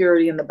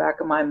insecurity in the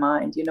back of my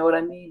mind. You know what I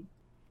mean?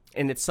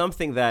 And it's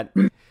something that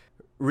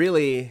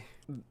really,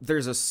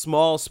 there's a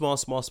small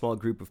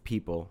group of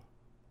people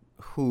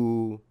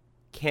who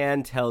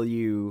can tell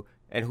you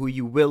and who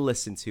you will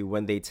listen to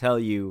when they tell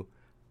you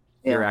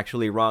you're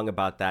actually wrong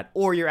about that,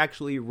 or you're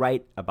actually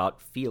right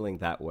about feeling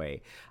that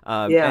way.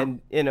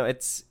 And,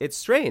 it's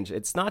strange.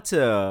 It's not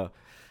to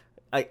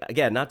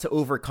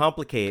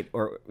overcomplicate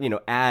or,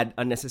 add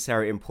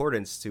unnecessary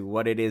importance to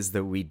what it is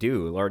that we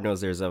do. Lord knows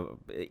there's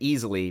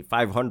easily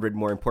 500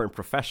 more important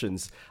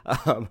professions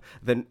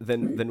than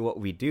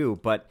what we do.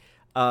 But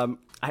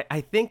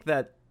I think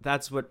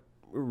that's what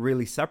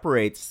really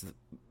separates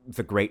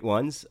the great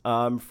ones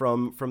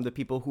from the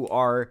people who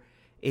are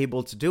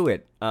able to do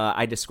it.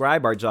 I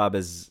describe our job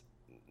as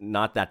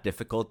not that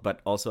difficult,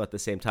 but also at the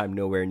same time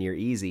nowhere near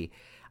easy.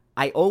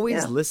 I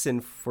always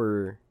listen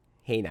for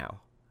hey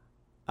now.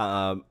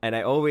 And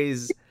I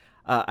always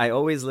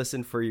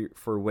listen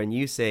for when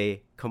you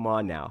say, come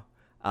on now,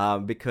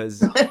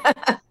 because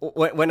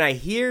when I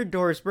hear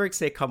Doris Burke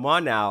say, come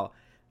on now,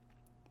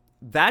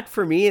 that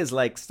for me is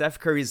like Steph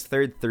Curry's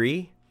third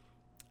three.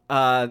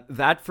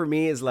 That for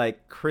me is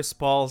like Chris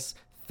Paul's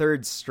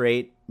third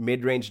straight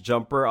mid-range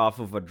jumper off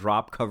of a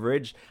drop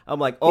coverage. I'm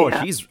like,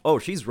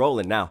 she's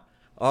rolling now.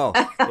 Oh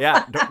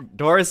yeah,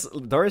 Doris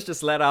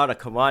just let out a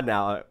come on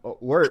now.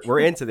 We're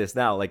into this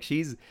now. Like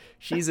she's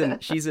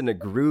in a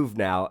groove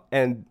now,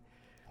 and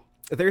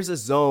there's a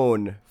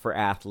zone for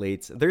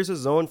athletes. There's a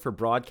zone for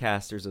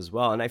broadcasters as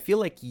well, and I feel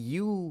like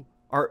you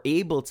are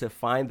able to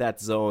find that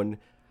zone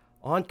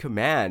on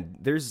command.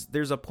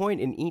 There's a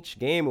point in each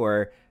game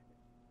where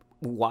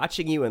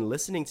watching you and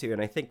listening to you,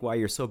 and I think why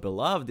you're so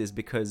beloved is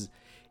because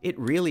it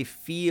really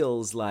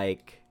feels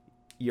like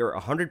you're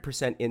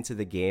 100% into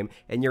the game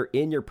and you're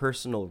in your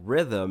personal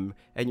rhythm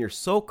and you're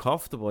so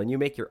comfortable and you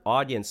make your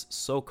audience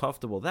so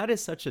comfortable. That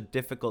is such a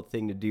difficult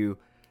thing to do,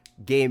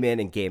 game in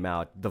and game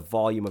out, the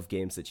volume of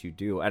games that you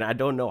do. And I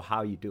don't know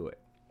how you do it.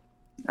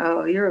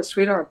 Oh, you're a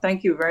sweetheart.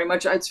 Thank you very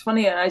much. It's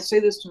funny, and I say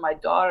this to my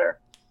daughter,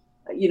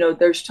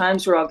 there's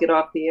times where I'll get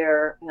off the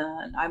air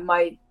and I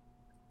might,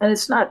 and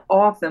it's not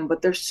often,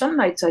 but there's some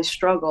nights I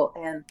struggle,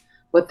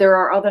 but there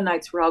are other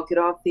nights where I'll get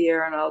off the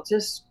air and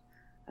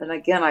and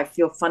again, I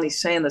feel funny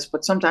saying this,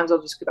 but sometimes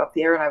I'll just get off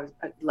the air and I was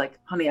like,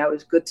 honey, I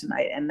was good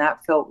tonight. And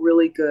that felt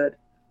really good.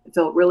 It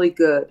felt really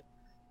good.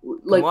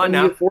 Like,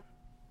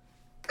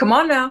 come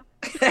on now.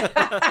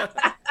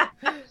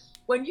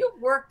 When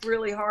you've worked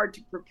really hard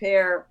to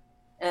prepare,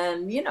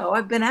 and,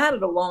 I've been at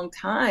it a long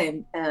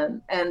time.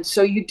 And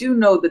so you do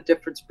know the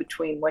difference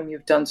between when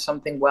you've done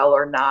something well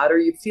or not, or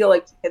you feel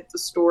like you hit the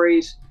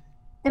stories.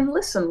 And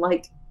listen,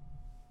 like,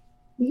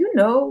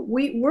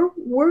 we're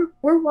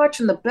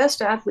watching the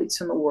best athletes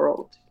in the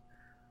world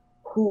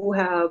who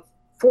have,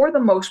 for the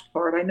most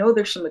part, I know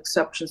there's some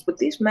exceptions, but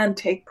these men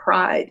take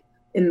pride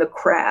in the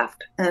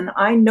craft. And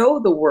I know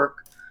the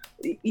work.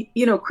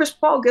 Chris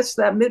Paul gets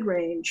to that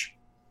mid-range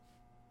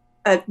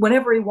at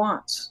whenever he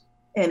wants.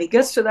 And he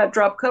gets to that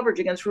drop coverage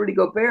against Rudy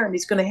Gobert, and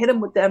he's going to hit him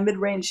with that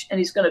mid-range, and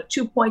he's going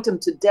to 2-point him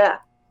to death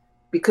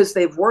because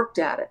they've worked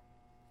at it.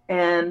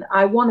 And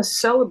I want to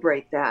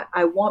celebrate that.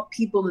 I want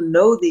people to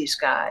know these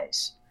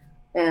guys.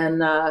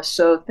 And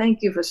so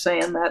thank you for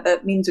saying that.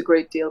 That means a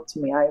great deal to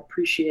me. I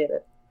appreciate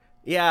it.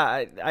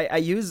 Yeah, I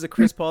use the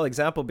Chris Paul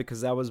example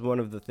because that was one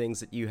of the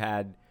things that you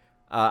had,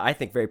 I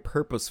think, very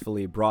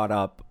purposefully brought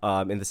up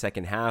in the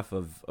second half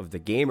of the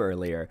game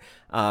earlier.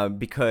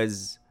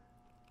 Because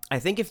I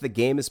think if the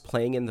game is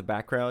playing in the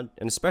background,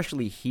 and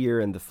especially here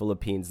in the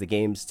Philippines, the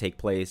games take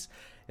place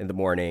in the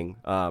morning,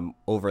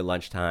 over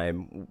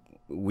lunchtime.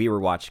 We were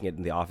watching it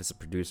in the office of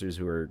producers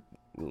who were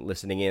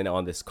listening in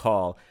on this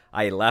call.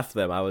 I left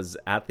them. I was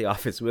at the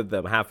office with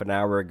them half an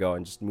hour ago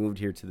and just moved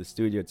here to the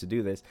studio to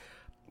do this.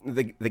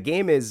 The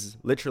game is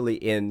literally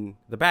in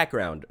the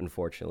background,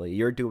 unfortunately.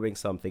 You're doing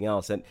something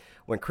else. And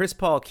when Chris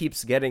Paul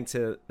keeps getting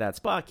to that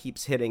spot,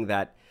 keeps hitting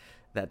that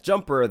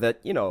jumper that,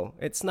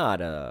 it's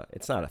not a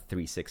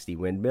 360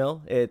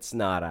 windmill. It's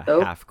not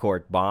a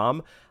half-court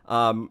bomb.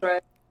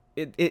 Right.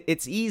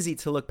 It's easy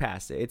to look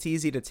past it. It's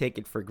easy to take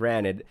it for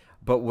granted.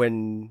 But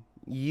when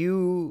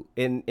you,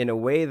 in a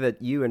way that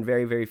you and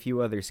very, very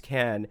few others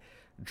can,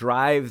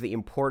 drive the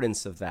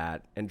importance of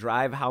that and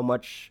drive how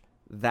much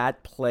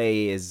that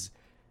play is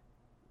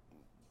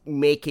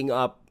making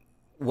up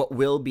what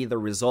will be the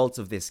results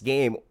of this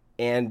game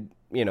and,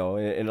 in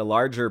a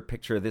larger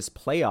picture, this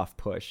playoff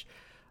push,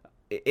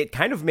 it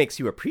kind of makes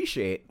you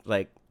appreciate,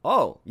 like,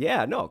 oh,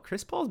 yeah, no,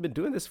 Chris Paul's been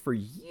doing this for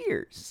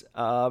years.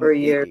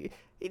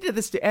 He did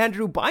this to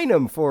Andrew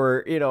Bynum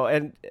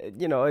and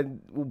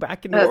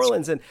back in New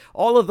Orleans, and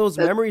all of those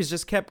memories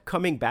just kept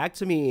coming back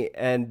to me.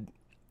 And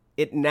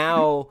it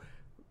now,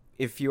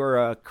 if you're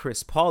a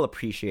Chris Paul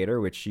appreciator,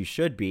 which you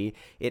should be,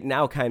 it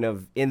now kind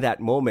of in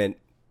that moment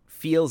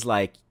feels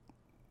like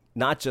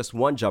not just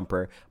one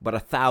jumper, but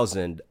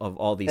 1,000 of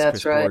all these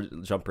Chris Paul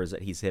jumpers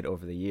that he's hit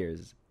over the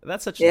years.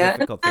 That's such a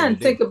difficult thing to do.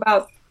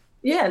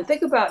 And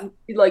think about,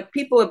 like,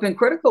 people have been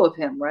critical of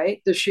him,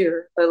 right, this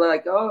year. They're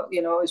like, oh,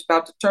 he's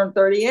about to turn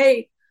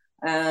 38.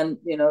 And,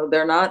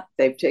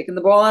 they've taken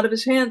the ball out of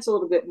his hands a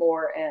little bit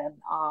more. And,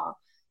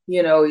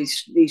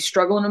 he's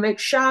struggling to make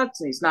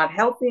shots and he's not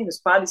healthy and his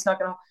body's not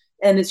going to.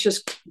 And it's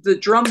just the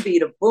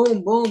drumbeat of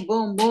boom, boom,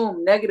 boom,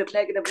 boom, negative,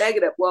 negative,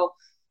 negative. Well,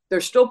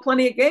 there's still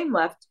plenty of game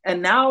left.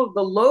 And now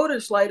the load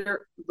is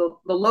lighter. The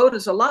load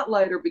is a lot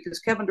lighter because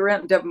Kevin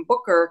Durant and Devin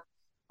Booker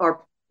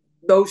are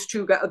those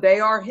two guys. They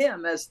are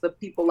him, as the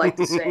people like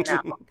to say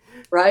now,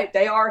 right?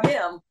 They are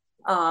him.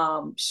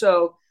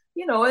 So,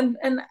 and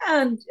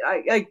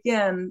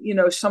again,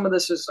 some of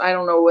this is, I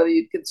don't know whether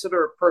you'd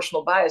consider a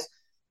personal bias.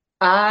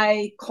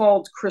 I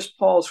called Chris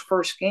Paul's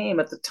first game.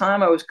 At the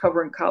time I was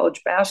covering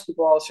college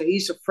basketball. So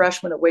he's a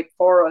freshman at Wake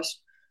Forest.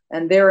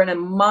 And they're in a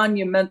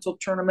monumental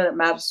tournament at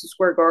Madison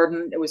Square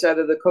Garden. It was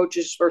either the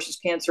Coaches versus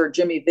Cancer or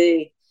Jimmy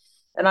V.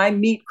 And I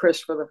meet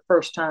Chris for the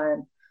first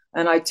time.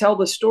 And I tell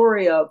the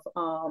story of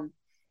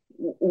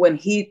when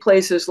he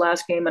plays his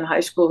last game in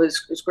high school,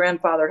 his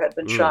grandfather had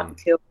been shot and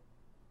killed.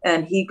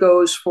 And he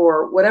goes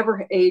for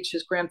whatever age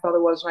his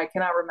grandfather was, and I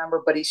cannot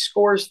remember, but he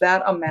scores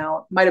that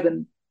amount. Might have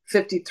been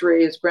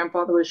 53. His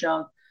grandfather was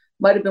young.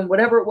 Might have been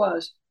whatever it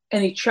was.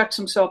 And he checks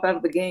himself out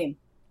of the game.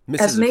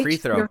 Misses a free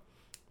throw.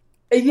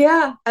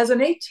 Yeah, as an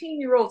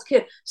 18-year-old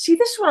kid. See,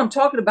 this is what I'm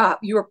talking about,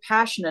 your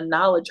passion and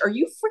knowledge. Are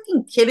you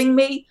freaking kidding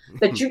me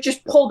that you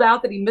just pulled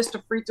out that he missed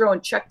a free throw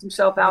and checked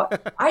himself out?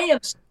 I am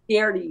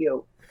scared of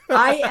you.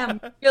 I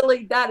am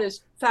really, that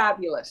is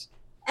fabulous.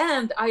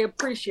 And I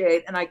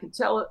appreciate, and I can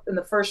tell it in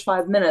the first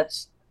 5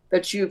 minutes,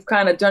 that you've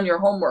kind of done your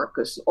homework,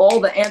 because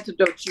all the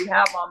antidotes you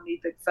have on me,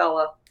 big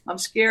fella, I'm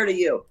scared of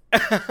you.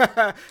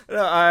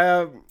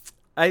 No,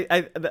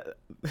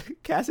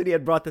 Cassidy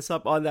had brought this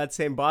up on that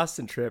same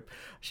Boston trip.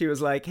 She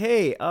was like,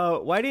 "Hey,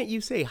 why didn't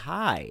you say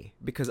hi?"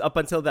 Because up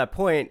until that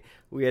point,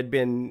 we had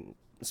been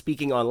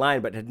speaking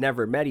online, but had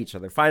never met each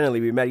other.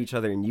 Finally, we met each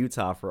other in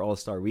Utah for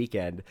All-Star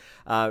Weekend.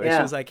 And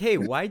she was like, "Hey,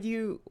 why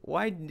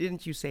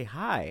didn't you say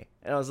hi?"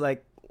 And I was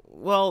like,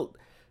 "Well,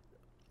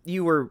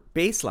 you were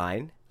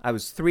baseline. I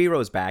was 3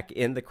 rows back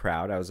in the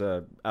crowd. I was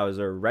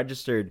a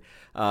registered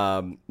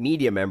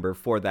media member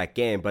for that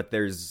game, but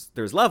there's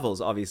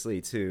levels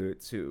obviously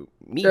to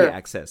media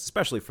access,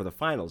 especially for the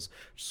finals,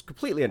 which is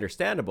completely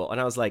understandable."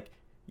 And I was like,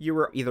 "You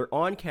were either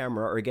on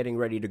camera or getting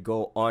ready to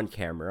go on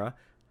camera.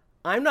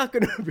 I'm not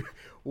going to be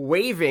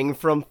waving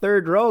from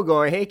 3rd row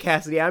going, 'Hey,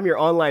 Cassidy, I'm your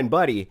online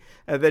buddy.'"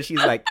 And then she's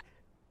like,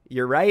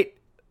 "You're right.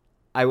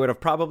 I would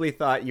have probably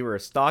thought you were a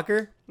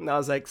stalker." And I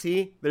was like,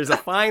 "See, there's a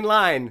fine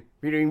line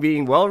between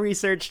being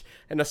well-researched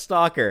and a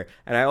stalker.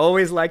 And I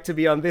always like to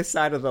be on this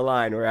side of the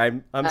line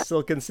where I'm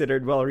still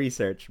considered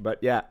well-researched." But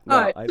yeah,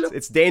 no,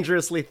 it's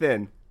dangerously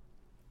thin.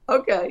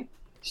 Okay.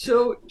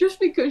 So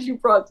just because you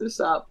brought this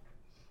up,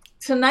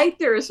 tonight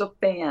there is a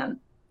fan.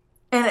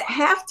 And at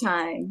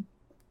halftime,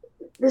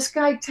 this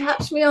guy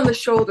taps me on the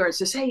shoulder and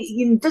says,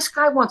 "Hey, this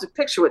guy wants a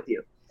picture with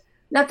you."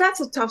 Now, that's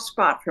a tough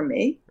spot for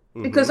me.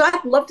 Because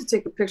I'd love to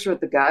take a picture with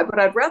the guy, but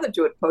I'd rather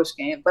do it post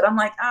game. But I'm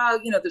like,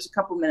 there's a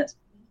couple minutes.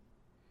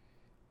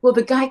 Well,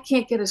 the guy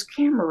can't get his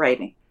camera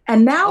rating.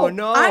 And now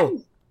I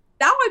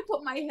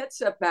put my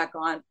headset back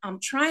on. I'm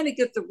trying to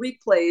get the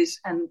replays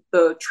and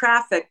the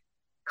traffic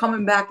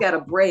coming back at a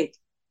break.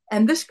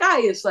 And this guy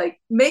is like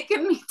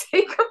making me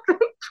take a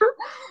picture.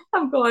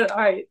 I'm going, all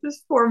right, this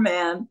poor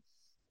man.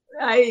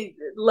 I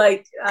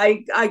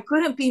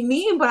couldn't be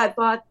mean, but I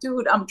thought,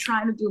 dude, I'm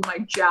trying to do my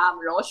job,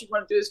 and all you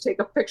want to do is take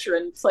a picture,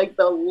 and it's like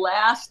the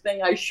last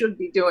thing I should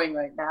be doing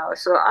right now.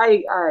 So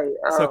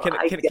can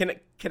I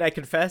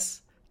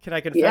confess? Can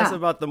I confess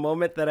about the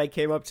moment that I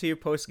came up to you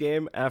post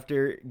game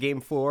after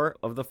Game 4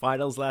 of the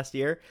finals last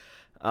year?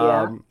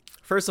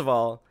 First of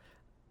all,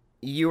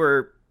 you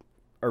were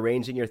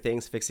arranging your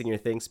things, fixing your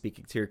things,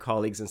 speaking to your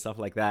colleagues and stuff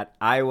like that.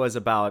 I was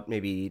about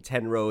maybe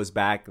 10 rows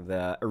back.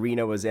 The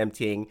arena was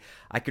emptying.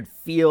 I could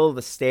feel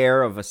the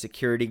stare of a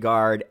security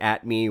guard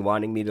at me,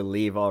 wanting me to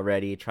leave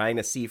already, trying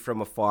to see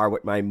from afar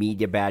what my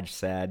media badge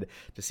said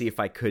to see if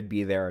I could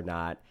be there or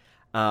not.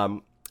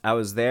 I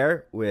was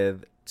there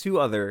with 2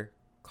 other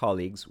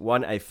colleagues.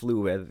 One I flew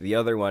with. The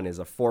other one is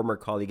a former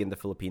colleague in the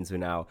Philippines who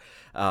now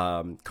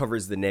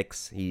covers the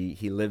Knicks.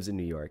 He lives in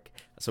New York.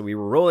 So we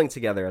were rolling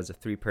together as a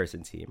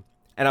 3-person team.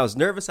 And I was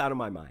nervous out of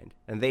my mind.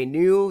 And they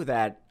knew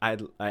that I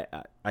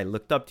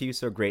looked up to you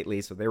so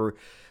greatly. So they were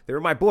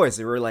my boys.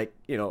 They were like,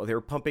 they were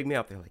pumping me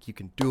up. They're like, "You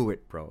can do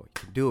it, bro. You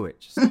can do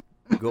it. Just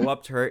go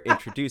up to her,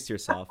 introduce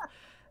yourself."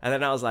 And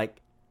then I was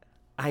like,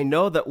 I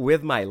know that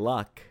with my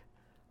luck,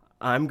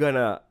 I'm going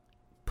to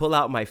pull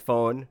out my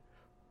phone,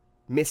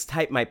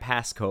 mistype my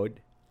passcode,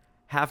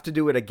 have to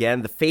do it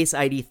again. The Face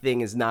ID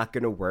thing is not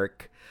going to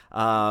work.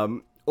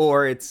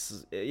 Or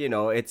it's going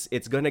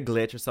to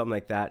glitch or something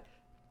like that.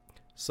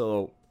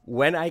 So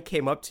when I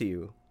came up to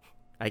you,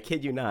 I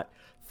kid you not,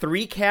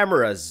 3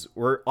 cameras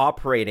were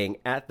operating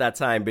at that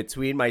time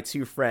between my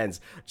 2 friends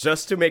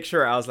just to make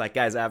sure. I was like,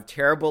 "Guys, I have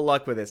terrible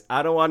luck with this.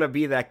 I don't want to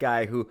be that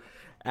guy who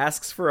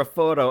asks for a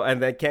photo and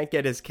then can't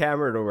get his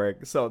camera to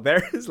work." So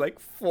there is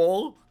like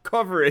full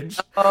coverage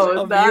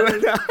of you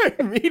and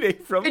I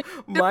meeting from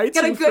my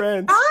 2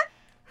 friends.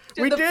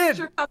 We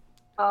did.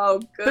 Oh,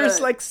 good.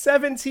 There's like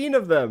 17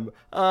 of them,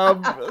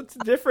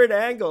 different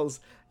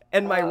angles.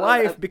 And my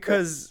wife,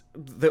 because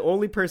the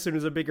only person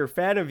who's a bigger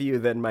fan of you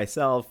than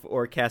myself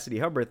or Cassidy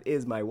Hubbard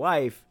is my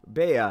wife,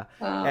 Bea.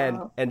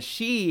 And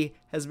she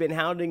has been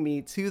hounding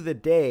me to the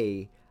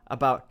day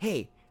about,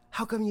 "Hey,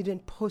 how come you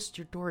didn't post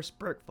your Doris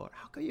Burke photo?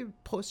 How come you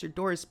post your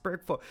Doris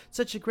Burke photo?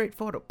 Such a great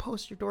photo.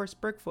 Post your Doris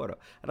Burke photo."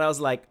 And I was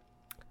like,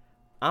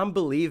 I'm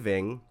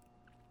believing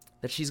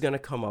that she's going to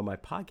come on my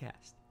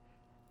podcast.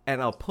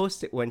 And I'll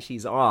post it when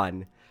she's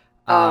on.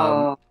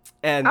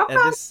 And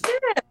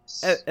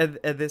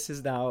this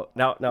is now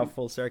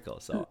full circle.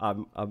 So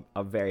I'm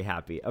very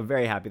happy. I'm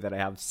very happy that I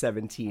have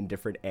 17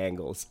 different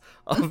angles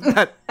of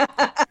that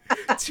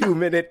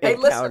 2-minute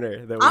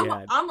encounter that we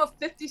had. I'm a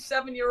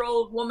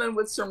 57-year-old woman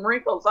with some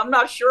wrinkles. I'm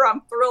not sure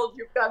I'm thrilled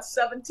you've got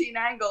 17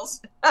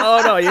 angles.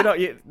 Oh no,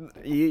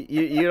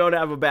 you don't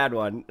have a bad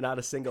one. Not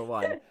a single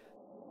one.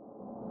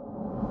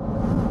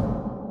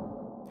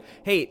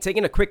 Hey,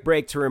 taking a quick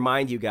break to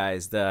remind you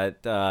guys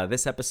that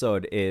this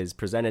episode is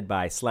presented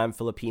by Slam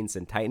Philippines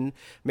and Titan.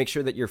 Make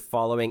sure that you're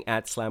following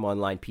at Slam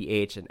Online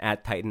PH and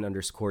at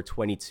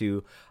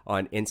Titan_22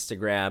 on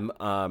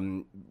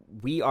Instagram.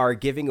 We are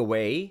giving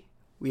away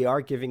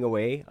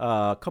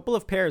a couple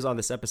of pairs on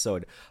this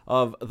episode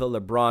of the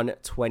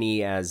LeBron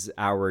 20 as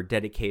our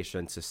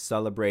dedication to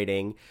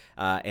celebrating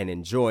and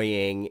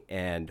enjoying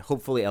and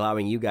hopefully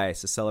allowing you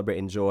guys to celebrate,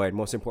 enjoy, and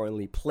most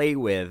importantly, play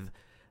with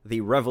the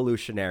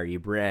revolutionary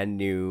brand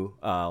new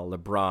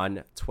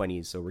LeBron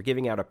 20s. So we're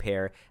giving out a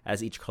pair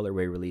as each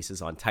colorway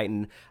releases on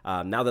Titan.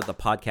 Now that the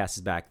podcast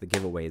is back, the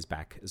giveaway is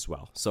back as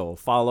well. So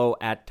follow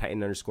at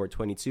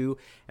Titan_22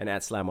 and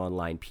at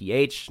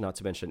SlamOnlinePH, not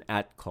to mention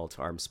at Call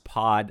to Arms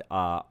Pod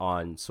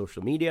on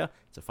social media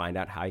to find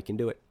out how you can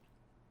do it.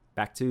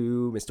 Back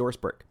to Miss Doris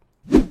Burke.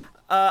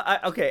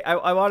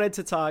 I wanted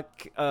to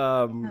talk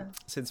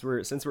since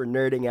we're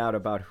nerding out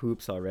about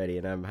hoops already,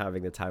 and I'm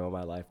having the time of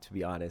my life, to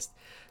be honest.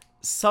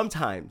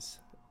 Sometimes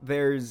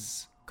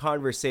there's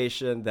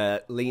conversation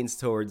that leans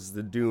towards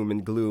the doom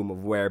and gloom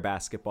of where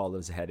basketball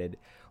is headed,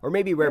 or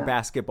maybe where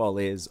basketball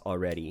is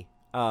already.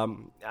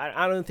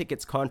 I don't think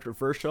it's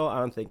controversial. I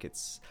don't think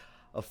it's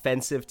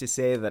offensive to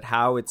say that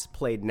how it's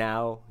played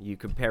now, you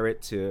compare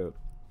it to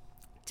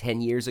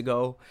 10 years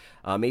ago,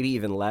 maybe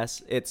even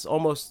less. It's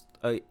almost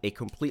a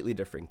completely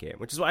different game,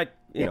 which is why,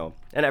 you know,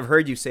 and I've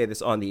heard you say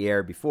this on the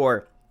air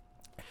before,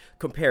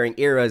 comparing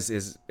eras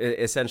is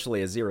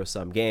essentially a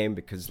zero-sum game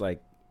because,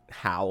 like,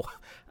 how?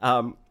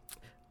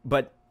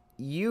 But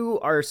you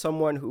are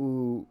someone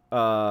who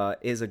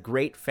is a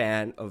great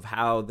fan of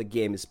how the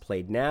game is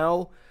played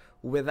now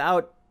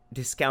without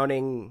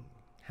discounting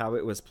how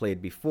it was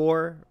played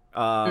before.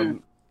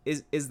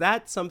 Is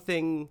that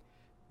something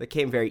that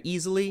came very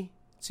easily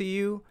to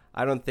you?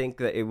 I don't think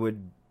that it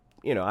would,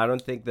 I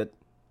don't think that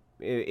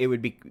it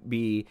would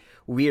be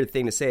a weird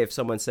thing to say if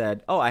someone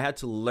said, "Oh, I had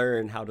to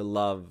learn how to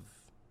love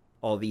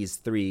all these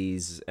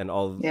threes and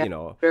all,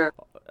 sure.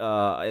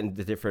 And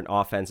the different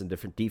offense and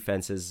different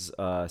defenses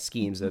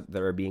schemes that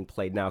are being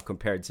played now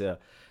compared to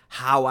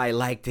how I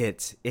liked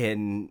it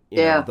in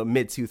the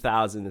mid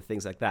 2000s and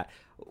things like that."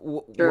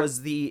 Sure.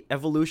 Was the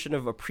evolution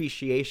of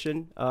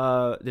appreciation?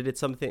 Did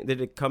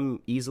it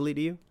come easily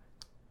to you?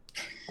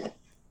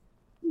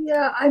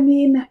 Yeah, I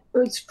mean,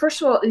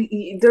 first of all,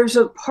 there's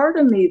a part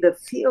of me that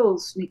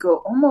feels,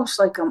 Nico, almost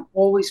like I'm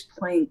always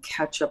playing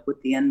catch up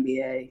with the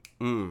NBA.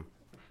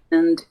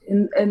 And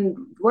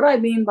what I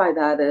mean by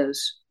that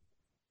is,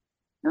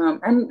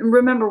 and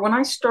remember, when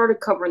I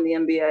started covering the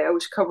NBA, I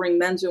was covering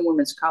men's and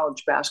women's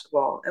college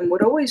basketball. And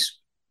what always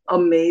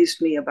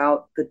amazed me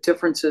about the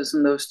differences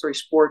in those three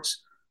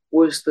sports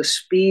was the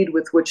speed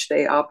with which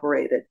they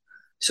operated.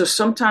 So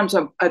sometimes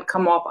I'd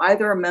come off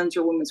either a men's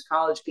or women's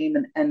college game,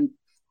 and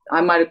I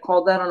might have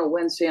called that on a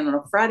Wednesday, and on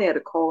a Friday I had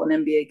to call an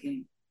NBA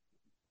game.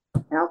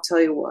 And I'll tell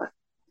you what,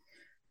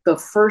 the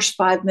first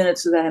 5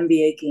 minutes of that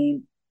NBA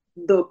game,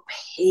 the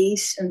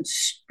pace and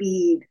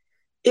speed,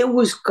 it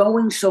was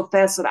going so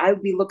fast that I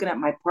would be looking at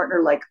my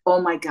partner like,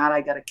 oh my God,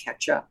 I got to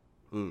catch up.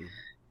 And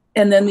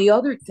then the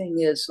other thing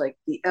is like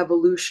the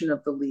evolution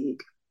of the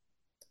league.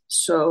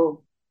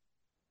 So,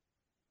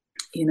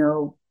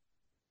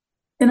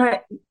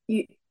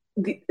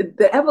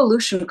 the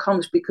evolution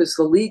comes because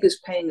the league is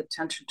paying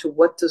attention to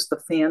what does the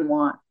fan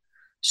want.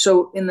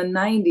 So in the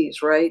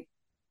 90s, right,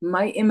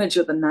 my image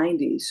of the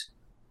 90s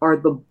are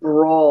the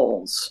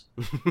brawls,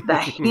 the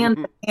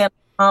hand-to-hand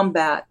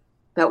combat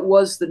that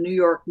was the New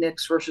York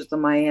Knicks versus the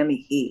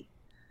Miami Heat.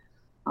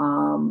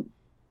 I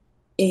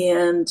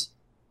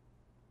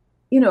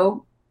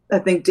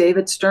think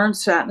David Stern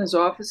sat in his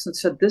office and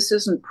said, this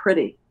isn't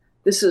pretty.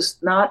 This is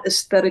not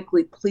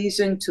aesthetically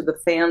pleasing to the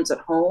fans at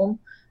home.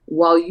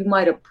 While you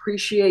might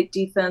appreciate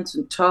defense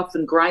and tough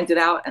and grind it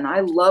out, and I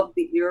loved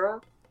the era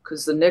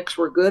because the Knicks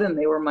were good and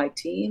they were my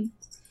team.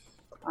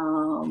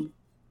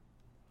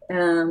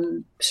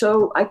 And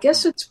so I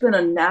guess it's been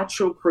a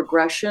natural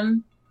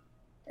progression.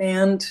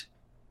 And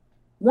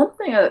one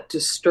thing that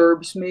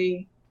disturbs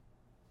me,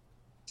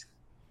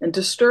 and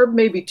disturb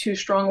may be too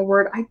strong a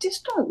word, I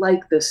just don't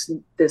like this.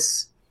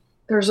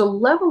 There's a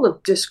level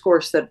of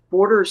discourse that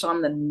borders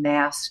on the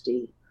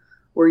nasty,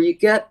 where you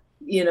get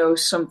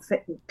some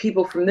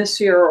people from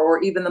this era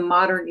or even the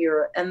modern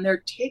era, and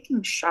they're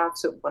taking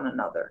shots at one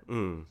another.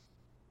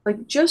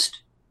 Like,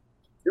 just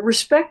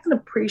respect and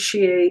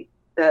appreciate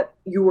that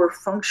you were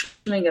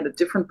functioning at a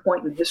different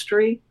point in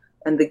history,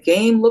 and the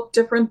game looked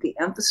different. The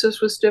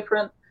emphasis was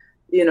different.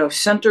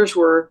 Centers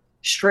were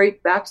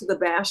straight back to the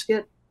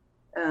basket,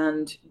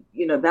 and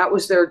that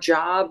was their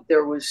job.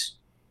 There was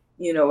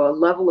a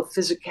level of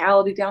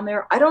physicality down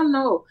there. I don't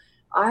know.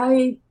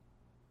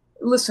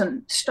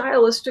 Listen,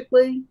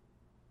 stylistically,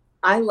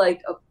 I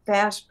like a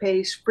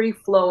fast-paced,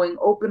 free-flowing,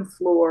 open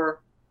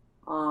floor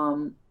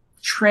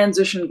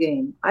transition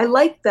game. I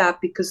like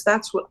that because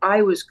that's what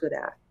I was good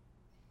at.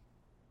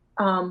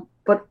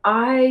 But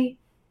I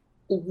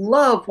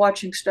love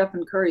watching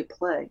Stephen Curry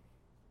play.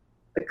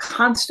 The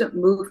constant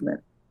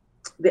movement,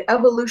 the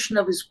evolution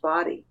of his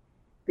body,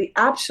 the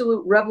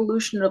absolute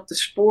revolution of the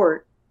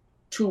sport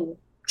to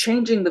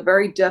changing the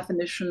very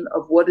definition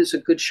of what is a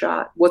good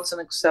shot, what's an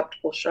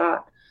acceptable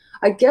shot.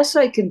 I guess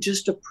I can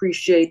just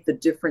appreciate the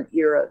different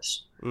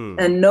eras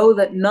and know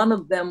that none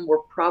of them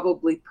were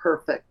probably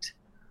perfect.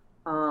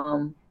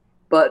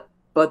 But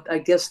I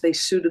guess they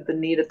suited the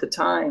need at the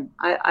time.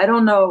 I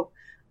don't know.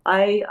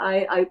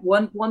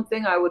 One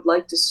thing I would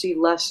like to see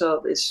less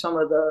of is some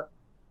of the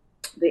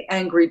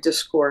angry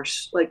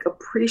discourse. Like,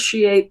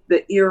 appreciate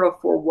the era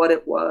for what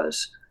it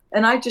was.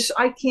 And I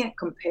can't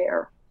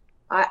compare.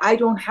 I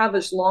don't have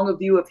as long a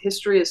view of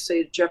history as,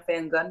 say, Jeff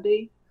Van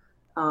Gundy.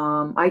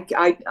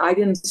 I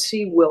didn't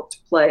see Wilt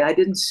play. I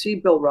didn't see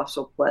Bill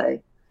Russell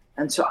play.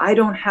 And so I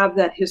don't have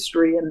that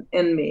history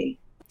in me.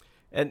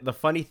 And the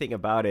funny thing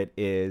about it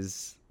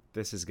is,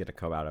 this is going to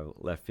come out of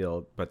left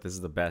field, but this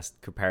is the best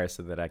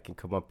comparison that I can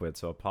come up with.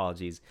 So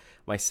apologies.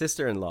 My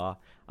sister-in-law,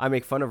 I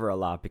make fun of her a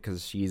lot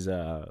because she's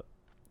a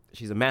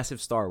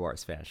massive Star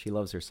Wars fan. She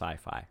loves her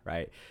sci-fi,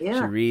 right? Yeah.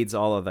 She reads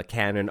all of the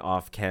canon,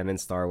 off-canon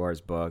Star Wars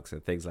books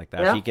and things like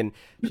that. Yeah.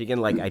 She can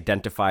like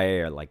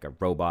identify like a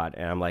robot,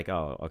 and I'm like,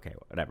 oh, okay,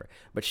 whatever.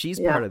 But she's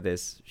part of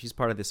this. She's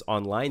part of this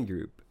online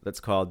group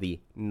that's called the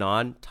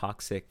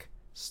Non-Toxic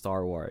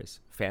Star Wars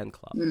Fan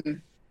Club. Mm-hmm.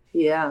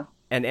 Yeah.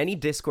 And any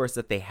discourse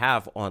that they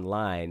have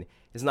online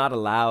is not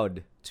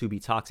allowed to be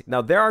toxic.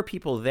 Now, there are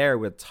people there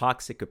with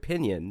toxic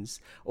opinions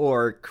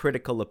or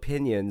critical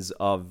opinions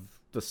of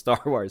the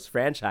Star Wars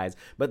franchise,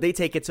 but they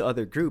take it to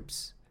other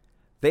groups.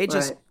 They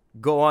just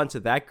go on to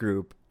that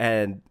group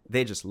and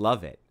they just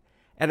love it.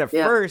 And at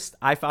first,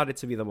 I found it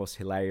to be the most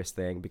hilarious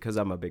thing because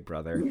I'm a big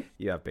brother.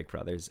 You have big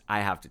brothers.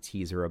 I have to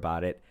tease her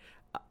about it.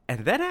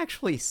 And then I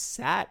actually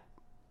sat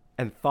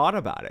and thought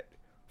about it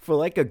for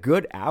like a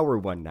good hour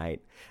one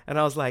night. And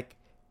I was like,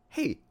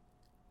 hey,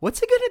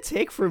 what's it going to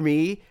take for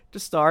me to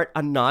start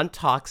a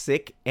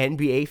non-toxic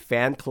NBA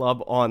fan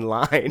club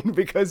online?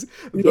 Because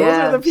those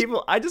are the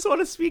people, I just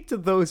want to speak to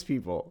those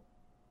people.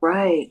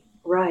 Right.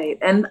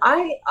 And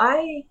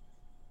I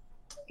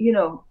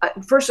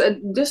first,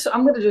 I'm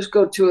going to just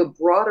go to a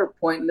broader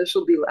point, and this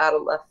will be out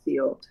of left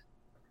field.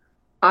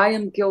 I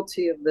am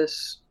guilty of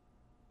this.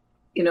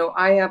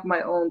 I have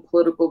my own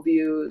political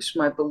views,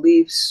 my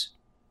beliefs,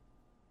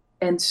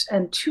 and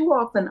too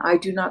often I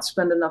do not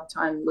spend enough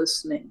time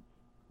listening.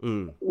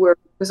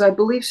 Because I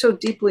believe so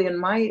deeply in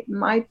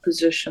my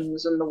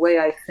positions and the way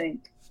I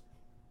think.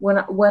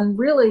 When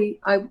really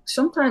I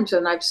sometimes,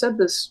 and I've said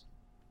this,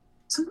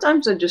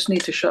 sometimes I just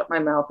need to shut my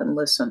mouth and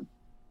listen,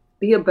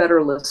 be a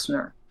better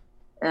listener.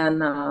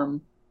 And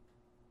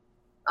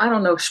I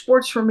don't know,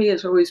 sports for me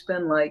has always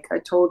been, like I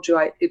told you,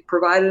 it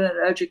provided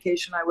an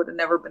education I would have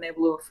never been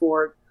able to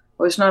afford.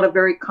 I was not a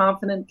very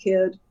confident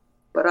kid,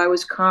 but I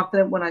was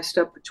confident when I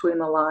stepped between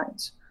the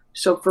lines.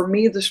 So for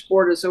me, the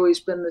sport has always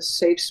been this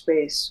safe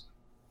space,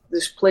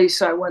 this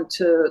place I went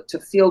to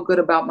feel good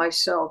about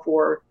myself,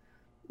 or,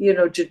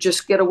 to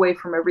just get away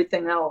from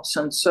everything else.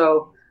 And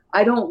so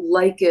I don't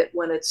like it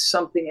when it's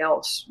something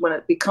else, when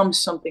it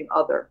becomes something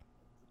other.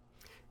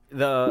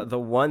 The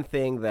one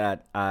thing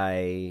that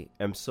I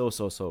am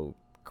so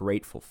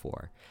grateful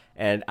for,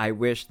 and I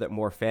wish that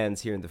more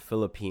fans here in the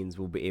Philippines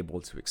will be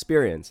able to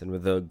experience, and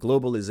with the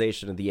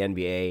globalization of the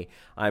NBA,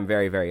 I'm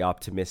very, very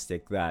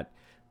optimistic that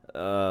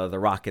the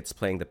Rockets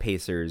playing the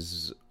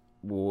Pacers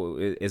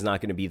is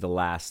not going to be the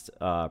last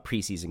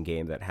preseason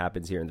game that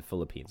happens here in the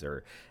Philippines,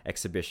 or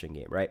exhibition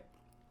game, right?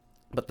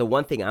 But the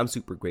one thing I'm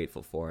super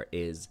grateful for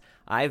is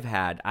I've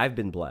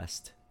been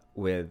blessed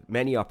with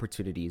many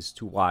opportunities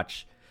to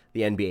watch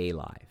the NBA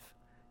live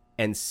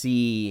and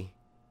see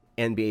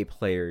NBA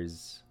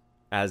players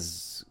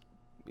as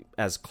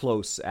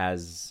close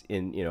as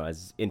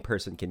in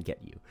person can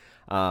get you,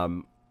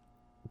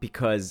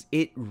 because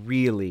it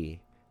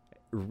really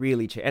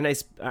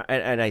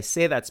and I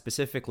say that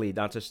specifically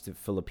not just to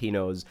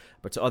Filipinos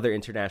but to other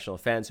international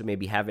fans who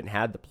maybe haven't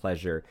had the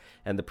pleasure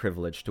and the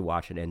privilege to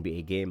watch an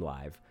NBA game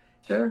live.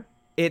 Sure,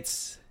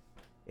 it's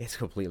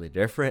completely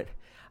different.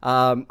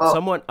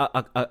 Someone,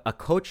 a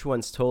coach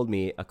once told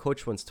me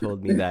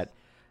that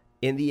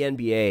in the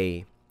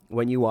NBA,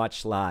 when you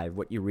watch live,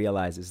 what you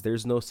realize is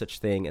there's no such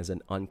thing as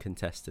an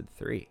uncontested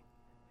three.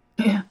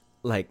 Yeah.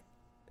 Like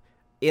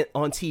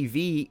on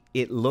TV,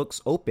 it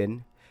looks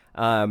open,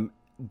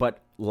 but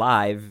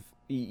live,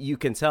 you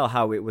can tell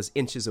how it was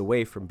inches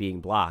away from being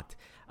blocked.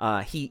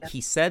 He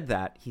said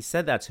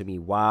that to me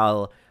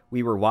while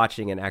we were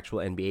watching an actual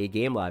NBA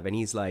game live, and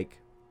he's like,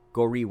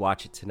 go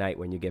rewatch it tonight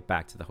when you get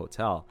back to the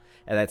hotel.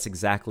 And that's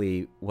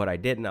exactly what I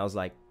did. And I was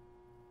like,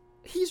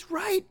 he's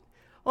right.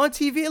 On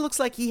TV, it looks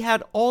like he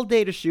had all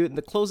day to shoot, and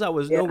the closeout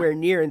was nowhere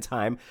near in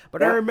time.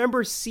 But I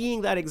remember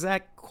seeing that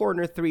exact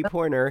corner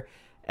three-pointer,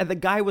 and the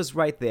guy was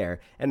right there.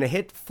 And to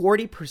hit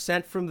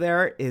 40% from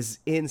there is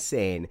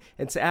insane.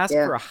 And to ask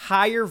for a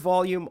higher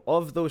volume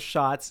of those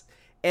shots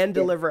and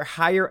deliver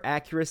higher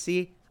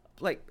accuracy,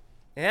 like,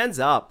 hands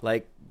up.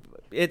 Like,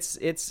 it's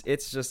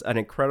just an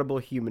incredible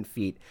human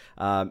feat,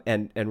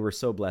 and we're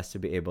so blessed to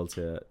be able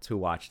to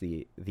watch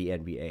the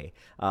NBA.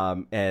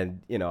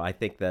 And I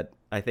think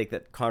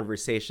that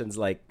conversations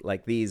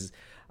like these,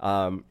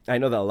 I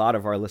know that a lot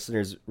of our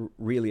listeners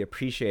really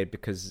appreciate,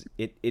 because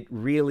it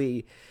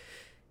really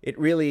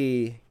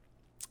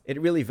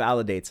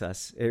validates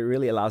us. It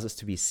really allows us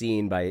to be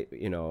seen by,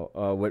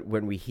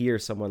 when we hear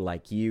someone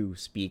like you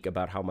speak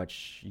about how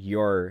much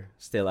you're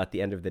still, at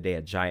the end of the day,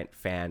 a giant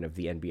fan of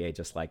the NBA,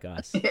 just like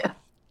us.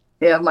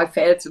 Yeah, my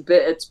fan,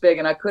 it's big,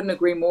 and I couldn't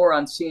agree more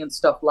on seeing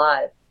stuff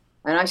live.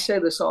 And I say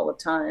this all the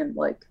time,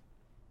 like,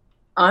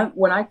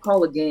 when I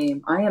call a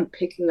game, I am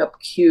picking up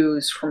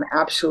cues from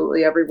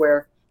absolutely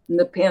everywhere. In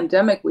the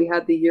pandemic, we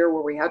had the year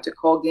where we had to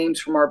call games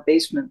from our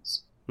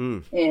basements.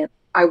 And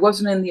I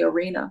wasn't in the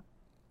arena.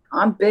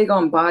 I'm big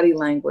on body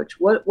language.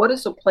 What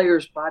is a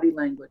player's body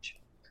language?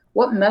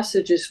 What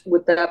message is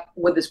with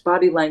this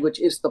body language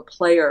is the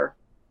player,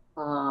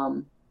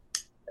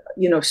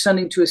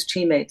 sending to his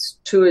teammates,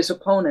 to his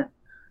opponent?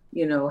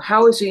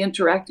 How is he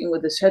interacting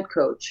with his head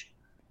coach?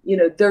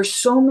 There's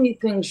so many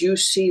things you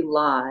see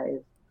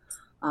live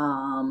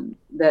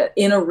that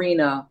in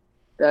arena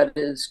that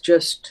is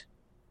just,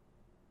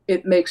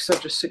 it makes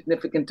such a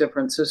significant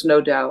difference. There's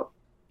no doubt.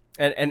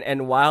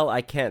 And while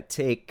I can't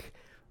take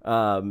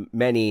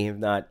many, if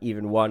not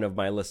even one of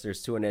my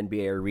listeners to an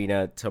NBA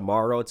arena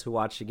tomorrow to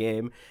watch a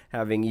game,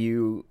 having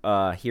you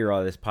here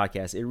on this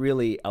podcast, it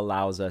really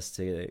allows us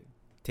to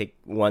take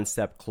one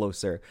step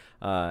closer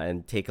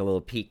and take a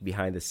little peek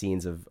behind the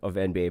scenes of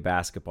NBA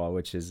basketball,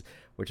 which is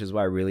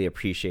why I really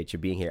appreciate you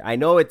being here. I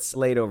know it's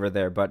late over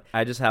there, but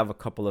I just have a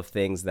couple of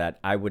things that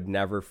I would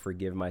never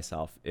forgive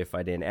myself if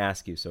I didn't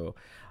ask you. So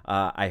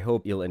I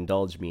hope you'll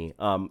indulge me.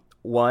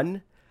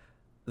 One,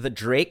 the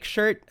Drake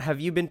shirt, have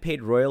you been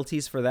paid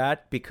royalties for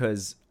that?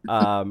 Because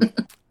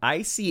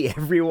I see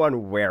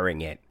everyone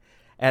wearing it.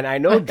 And I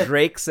know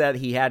Drake said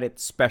he had it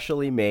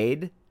specially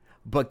made,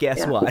 but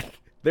guess what?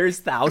 There's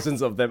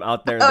thousands of them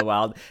out there in the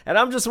wild. And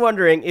I'm just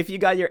wondering if you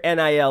got your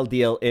NIL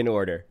deal in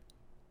order.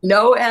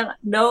 No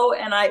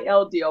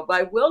NIL deal,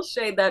 but I will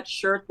say that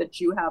shirt that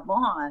you have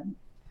on,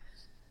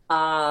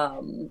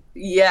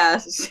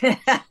 yes.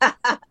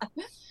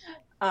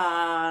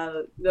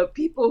 The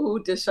people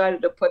who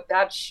decided to put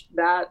that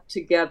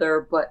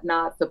together, but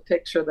not the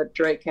picture that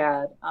Drake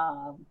had,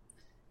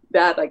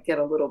 that I get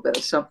a little bit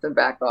of something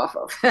back off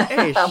of.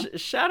 Hey,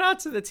 shout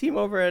out to the team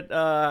over at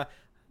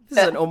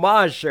this is an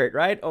Homage shirt,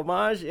 right?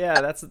 Homage, yeah,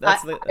 that's the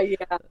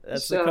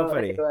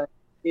company.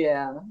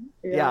 Yeah.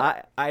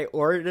 I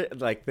ordered it.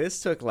 Like,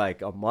 this took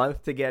like a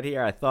month to get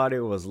here. I thought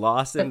it was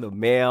lost in the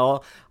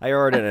mail. I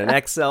ordered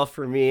an XL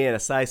for me and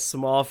a size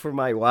small for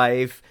my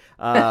wife.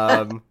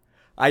 As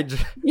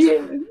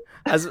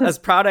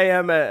proud I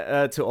am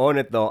to own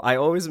it, though, I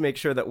always make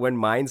sure that when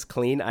mine's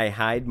clean, I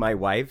hide my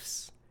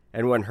wife's,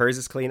 and when hers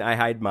is clean, I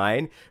hide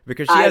mine,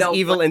 because she has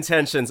evil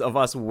intentions of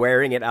us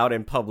wearing it out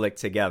in public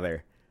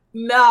together.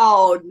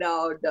 No,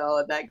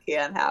 that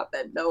can't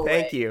happen. No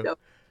way. Thank you. No.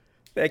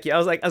 Thank you. I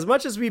was like, as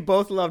much as we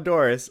both love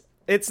Doris,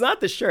 it's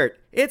not the shirt.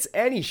 It's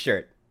any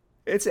shirt.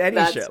 It's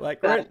any shirt. Like,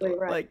 exactly we're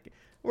right. like,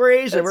 we're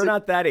Asian. We're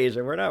not that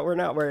Asian. We're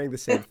not wearing the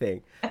same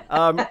thing.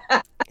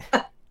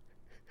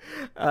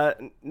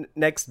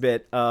 Next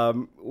bit.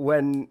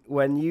 When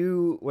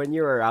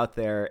you're out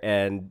there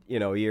and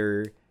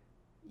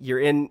you're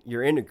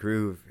in a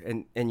groove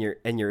and you're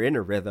in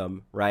a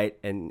rhythm, right?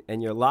 And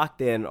you're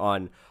locked in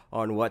on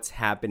what's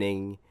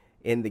happening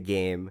in the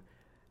game.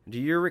 Do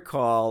you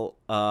recall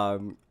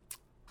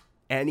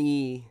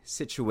any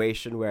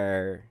situation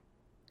where,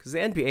 because the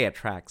NBA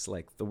attracts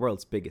like the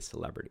world's biggest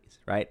celebrities,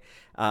 right?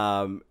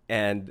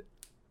 And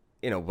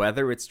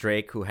whether it's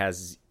Drake, who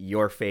has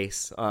your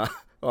face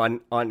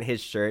on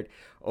his shirt,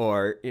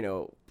 or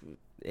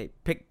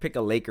pick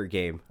a Laker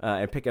game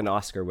and pick an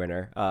Oscar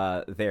winner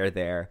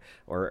there,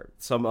 or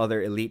some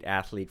other elite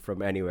athlete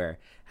from anywhere.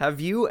 Have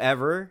you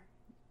ever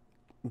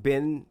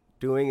been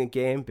doing a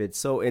game, been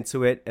so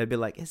into it, and be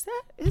like, that's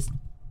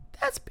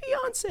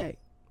Beyonce?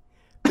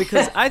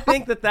 Because I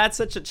think that's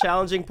such a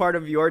challenging part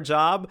of your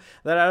job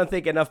that I don't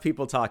think enough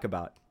people talk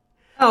about.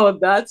 Oh,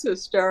 that's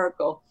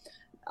hysterical.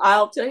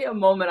 I'll tell you a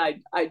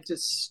moment I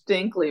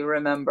distinctly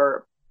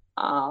remember.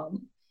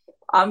 I'm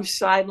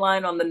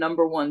sidelined on the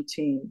number one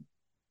team.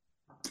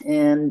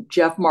 And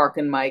Jeff, Mark,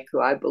 and Mike, who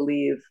I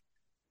believe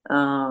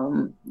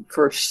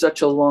for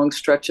such a long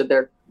stretch of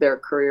their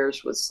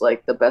careers was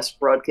like the best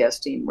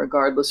broadcast team,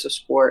 regardless of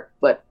sport.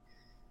 But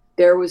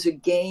there was a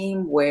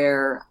game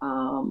where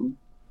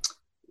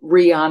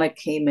Rihanna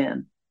came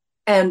in,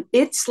 and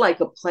it's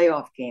like a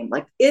playoff game.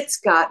 Like, it's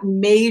got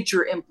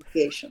major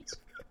implications.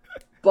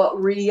 But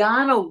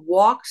Rihanna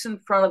walks in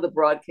front of the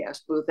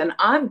broadcast booth, and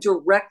I'm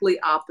directly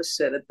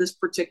opposite at this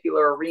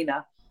particular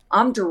arena.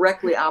 I'm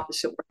directly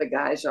opposite where the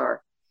guys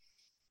are.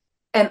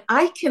 And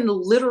I can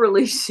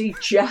literally see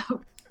Jeff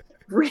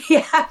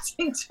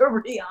reacting to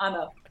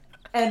Rihanna.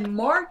 And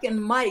Mark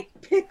and Mike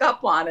pick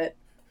up on it.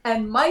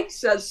 And Mike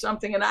says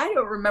something, and I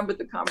don't remember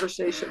the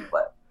conversation,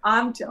 but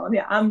I'm telling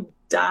you, I'm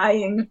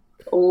dying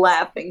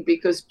laughing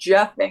because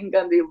Jeff Van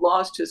Gundy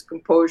lost his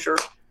composure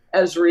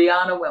as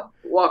Rihanna went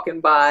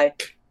walking by.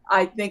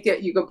 I think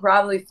you could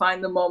probably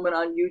find the moment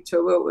on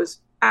YouTube. It was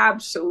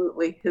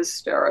absolutely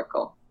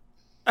hysterical.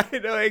 I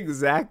know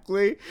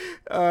exactly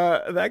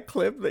that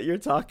clip that you're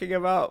talking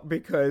about,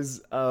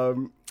 because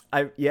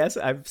I've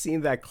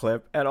seen that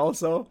clip, and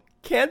also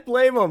can't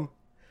blame him.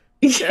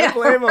 Can't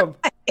blame him.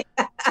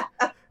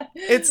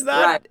 It's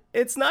not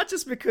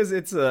just because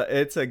it's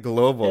a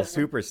global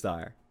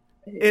superstar.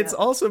 Yeah. It's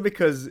also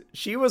because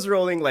she was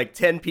rolling like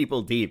 10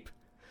 people deep.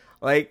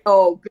 Like,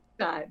 oh, big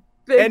time.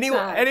 Big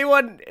time.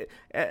 Anyone,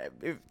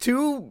 if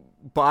two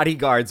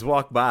bodyguards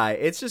walk by,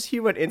 it's just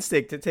human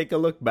instinct to take a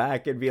look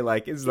back and be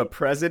like, is the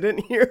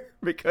president here?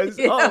 Because,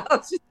 Yeah,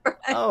 that's right.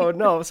 oh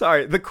no,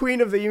 sorry. The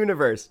queen of the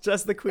universe.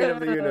 Just the queen of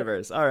the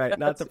universe. All right,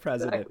 not the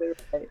president.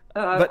 Exactly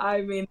right.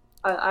 I mean,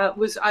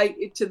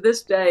 to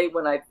this day,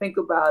 when I think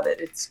about it,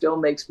 it still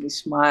makes me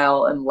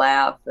smile and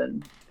laugh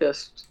and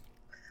just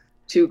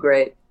too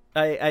great.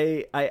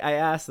 I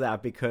asked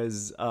that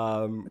because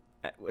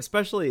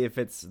especially if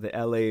it's the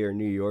LA or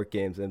New York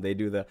games and they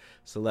do the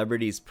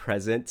celebrities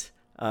present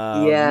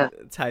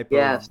type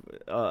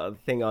of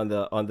thing on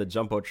the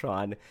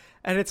Jumbotron,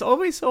 and it's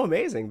always so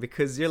amazing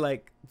because you're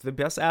like, the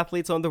best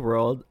athletes on the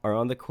world are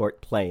on the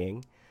court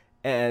playing,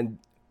 and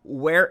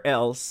where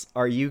else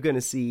are you going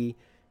to see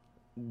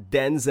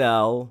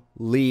Denzel,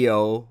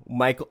 Leo,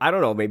 Michael? I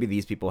don't know. Maybe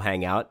these people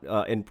hang out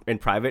in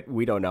private.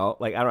 We don't know.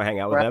 Like, I don't hang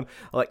out with them.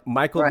 Like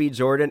Michael B.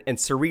 Jordan and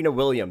Serena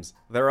Williams.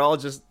 They're all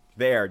just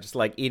there, just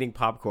like eating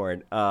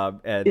popcorn.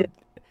 And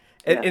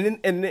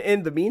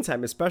in the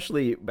meantime,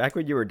 especially back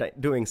when you were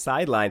doing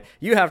sideline,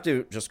 you have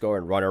to just go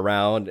and run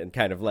around and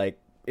kind of like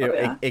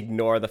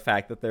ignore the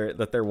fact that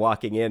they're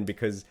walking in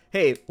because,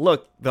 hey,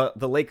 look,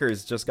 the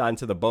Lakers just got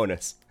into the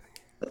bonus.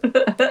 Like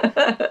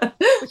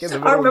in the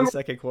middle of the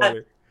second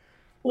quarter.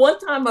 One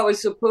time I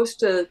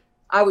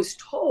was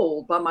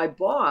told by my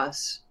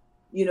boss,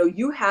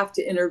 you have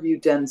to interview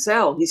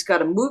Denzel. He's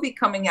got a movie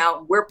coming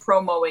out. We're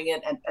promoting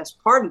it. And as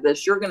part of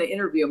this, you're going to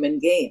interview him in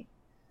game.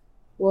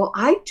 Well,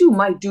 I do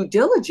my due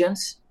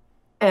diligence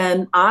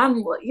and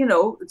I'm,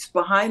 it's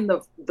behind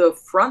the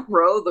front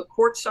row, the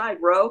courtside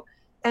row.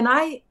 And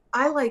I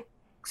like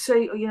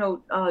say,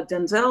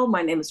 Denzel,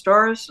 my name is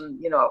Doris. And,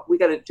 we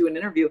got to do an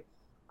interview.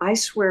 I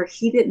swear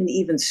he didn't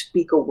even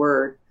speak a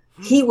word.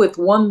 He, with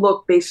one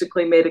look,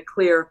 basically made it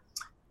clear,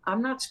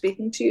 I'm not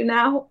speaking to you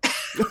now.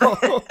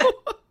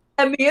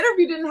 And the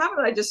interview didn't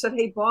happen. I just said,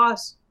 hey,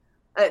 boss.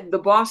 The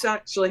boss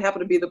actually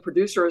happened to be the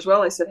producer as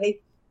well. I said, hey,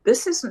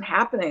 this isn't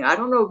happening. I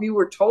don't know if you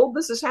were told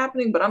this is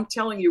happening, but I'm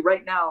telling you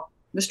right now,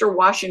 Mr.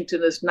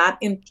 Washington is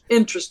not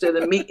interested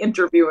in me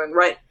interviewing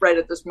right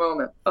at this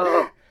moment.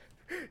 Oh,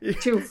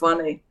 too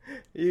funny.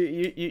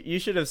 You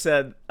should have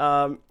said,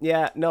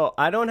 no,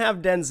 I don't have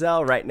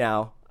Denzel right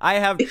now. I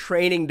have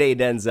training day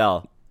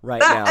Denzel right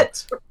now.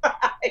 That's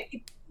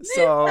right.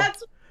 So,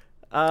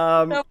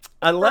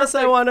 unless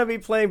I want to be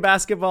playing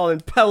basketball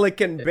in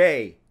Pelican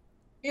Bay.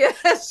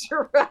 Yes,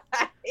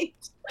 right.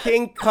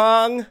 King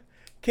Kong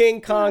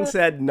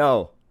said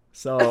no.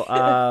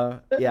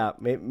 So,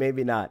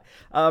 maybe not.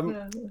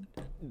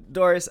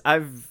 Doris,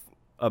 I've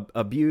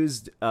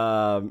abused,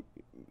 and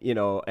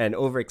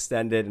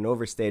overextended and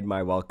overstayed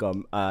my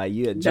welcome.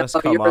 You had just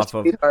come off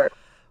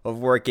of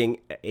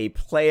working a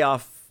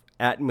playoff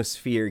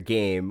atmosphere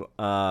game,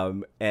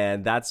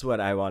 and that's what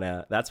I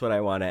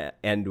wanna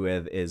end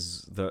with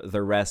is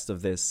the rest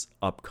of this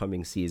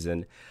upcoming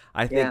season.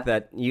 I think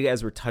that you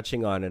guys were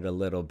touching on it a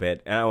little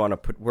bit, and I want to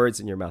put words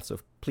in your mouth. So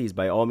please,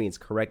 by all means,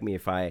 correct me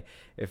if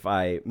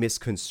I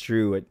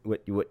misconstrue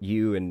what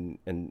you and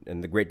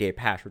the Great Dave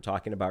Pash were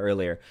talking about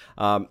earlier.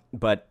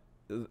 But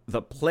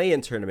the play-in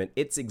tournament,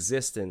 its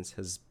existence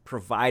has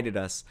provided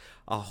us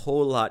a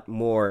whole lot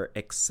more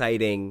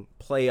exciting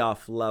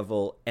playoff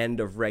level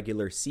end of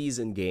regular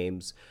season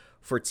games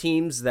for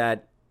teams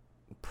that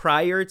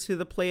prior to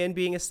the play-in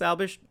being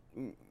established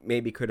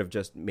maybe could have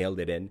just mailed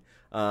it in,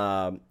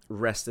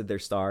 rested their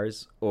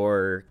stars,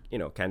 or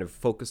kind of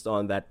focused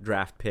on that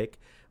draft pick.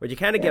 But you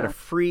kind of get a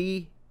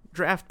free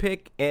draft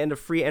pick and a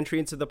free entry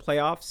into the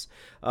playoffs,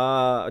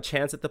 a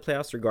chance at the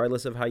playoffs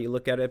regardless of how you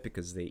look at it,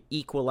 because they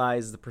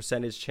equalize the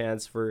percentage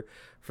chance for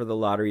the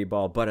lottery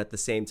ball. But at the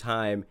same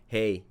time,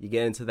 hey, you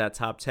get into that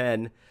top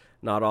 10,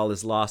 not all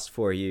is lost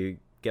for you.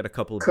 Get a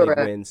couple of big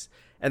wins,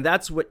 and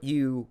that's what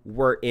you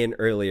were in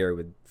earlier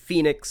with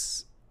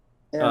Phoenix,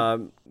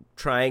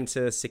 trying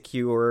to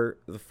secure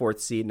the 4th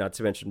seed, not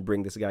to mention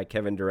bring this guy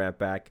Kevin Durant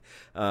back.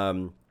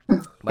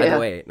 By the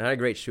way, not a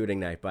great shooting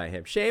night by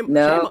him. Shame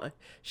on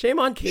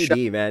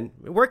KD, man.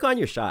 Work on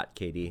your shot,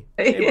 KD.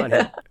 Shame on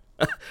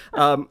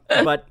him.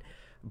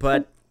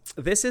 But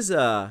this is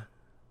a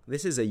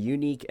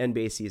unique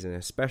NBA season,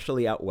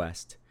 especially out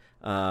west,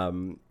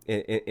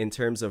 in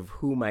terms of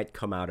who might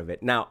come out of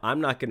it. Now,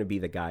 I'm not going to be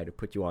the guy to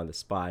put you on the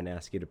spot and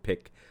ask you to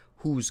pick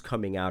who's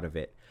coming out of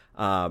it.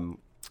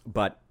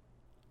 But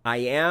I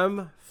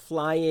am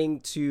flying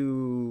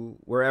to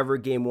wherever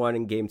game 1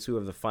 and game 2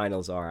 of the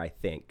finals are, I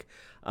think.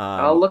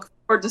 I'll look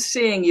forward to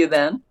seeing you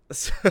then.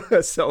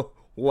 So,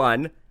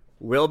 1,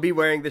 we'll be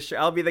wearing this shirt.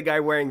 I'll be the guy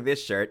wearing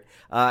this shirt,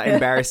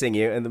 embarrassing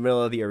you in the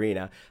middle of the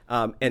arena.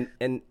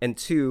 And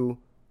 2,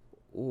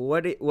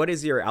 what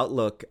is your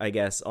outlook, I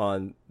guess,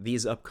 on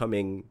these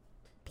upcoming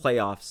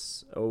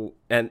playoffs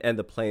and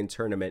the play-in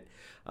tournament?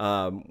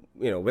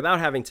 Without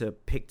having to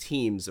pick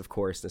teams, of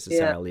course,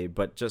 necessarily,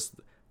 but just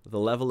the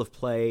level of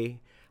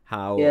play,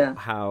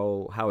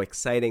 how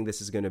exciting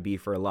this is going to be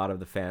for a lot of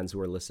the fans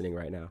who are listening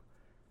right now.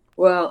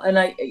 Well, and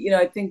I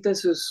think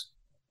this is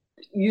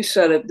you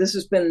said it. This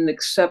has been an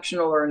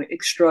exceptional or an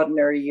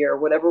extraordinary year,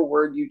 whatever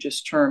word you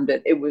just termed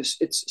it.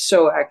 It's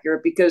so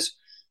accurate because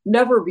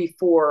never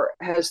before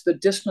has the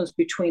distance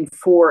between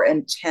 4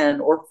 and 10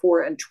 or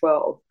 4 and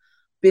 12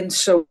 been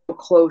so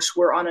close,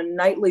 where on a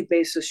nightly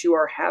basis you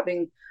are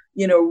having,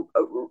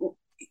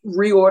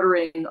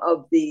 reordering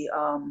of the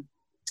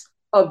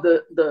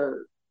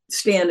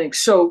standings.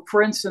 So,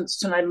 for instance,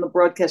 tonight on the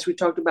broadcast, we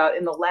talked about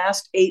in the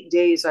last 8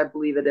 days, I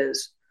believe it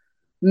is,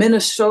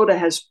 Minnesota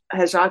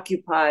has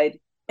occupied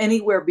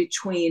anywhere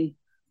between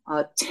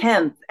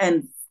 10th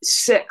and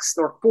 6th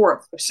or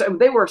 4th. So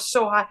they were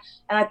so high.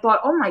 And I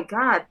thought, oh my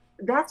God,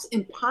 that's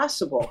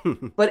impossible.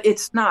 But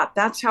it's not.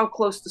 That's how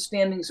close the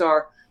standings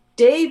are.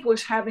 Dave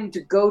was having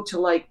to go to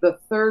like the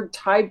third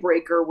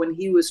tiebreaker when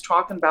he was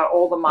talking about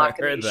all the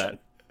machinations. I heard that.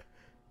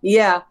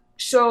 Yeah.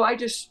 So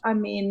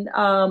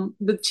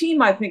the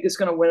team I think is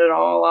going to win it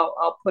all.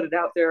 I'll put it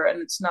out there,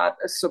 and it's not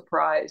a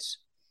surprise.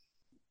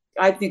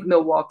 I think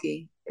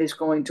Milwaukee is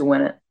going to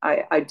win it.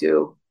 I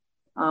do.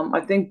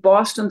 I think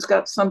Boston's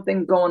got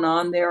something going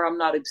on there. I'm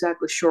not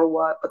exactly sure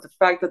what, but the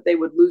fact that they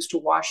would lose to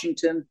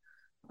Washington,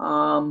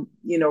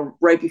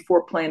 right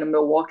before playing a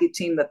Milwaukee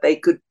team that they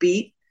could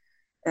beat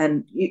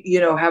and,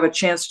 have a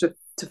chance to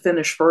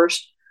finish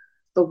first.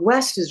 The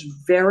West is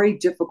very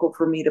difficult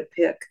for me to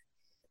pick.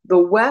 The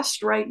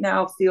West right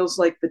now feels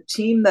like the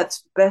team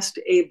that's best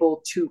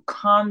able to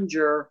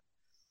conjure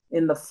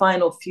in the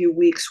final few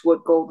weeks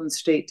what Golden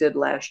State did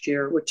last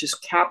year, which is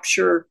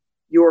capture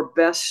your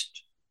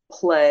best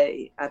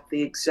play at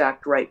the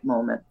exact right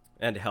moment.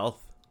 And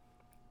health.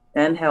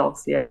 And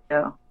health, yeah.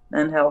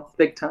 And health,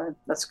 big time.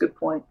 That's a good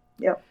point.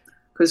 Yep.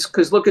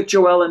 Because look at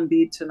Joel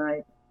Embiid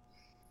tonight.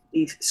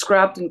 He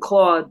scrapped and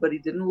clawed, but he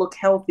didn't look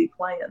healthy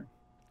playing.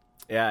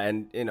 Yeah,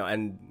 and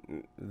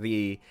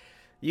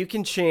you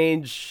can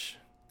change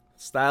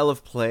style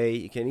of play.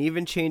 You can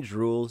even change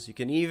rules. You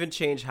can even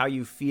change how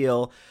you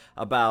feel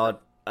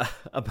about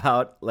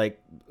like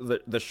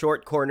the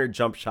short corner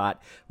jump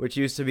shot, which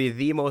used to be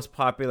the most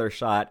popular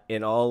shot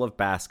in all of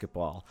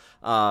basketball,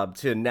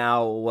 to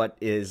now what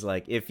is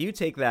like, if you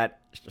take that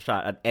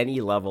shot at any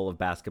level of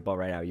basketball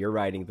right now, you're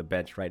riding the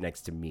bench right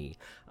next to me.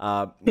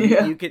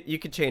 You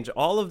could change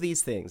all of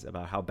these things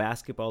about how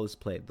basketball is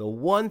played. The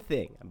one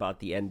thing about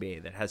the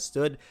NBA that has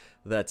stood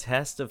the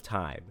test of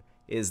time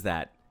is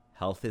that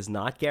health is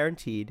not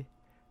guaranteed,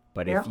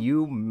 but if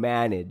you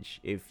manage,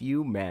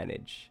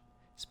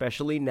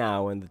 especially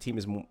now when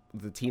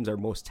the teams are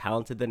most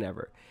talented than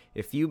ever,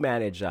 if you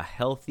manage a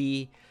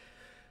healthy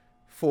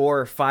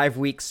 4 or 5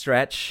 week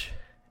stretch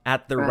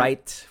at the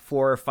right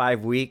 4 or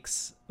 5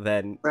 weeks,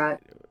 then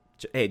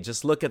hey,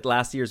 just look at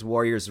last year's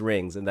Warriors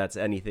rings, and that's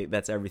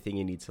everything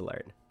you need to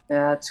learn.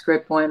 Yeah, that's a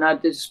great point. I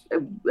just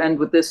end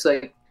with this,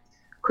 like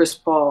Chris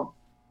Paul.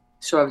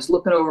 So I was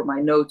looking over my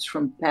notes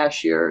from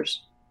past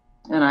years,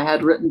 and I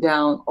had written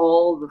down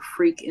all the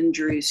freak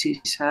injuries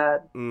he's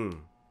had. The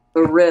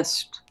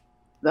wrist,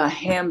 the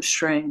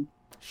hamstring,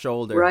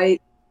 shoulder, right?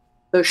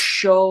 The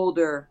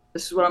shoulder.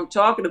 This is what I'm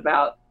talking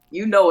about.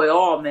 You know it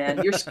all,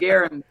 man. You're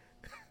scaring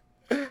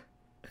me.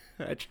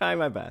 I try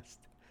my best.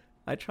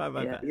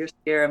 You're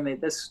scaring me.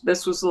 This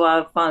was a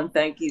lot of fun.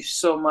 Thank you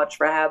so much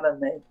for having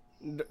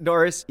me.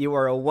 Doris, you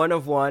are a one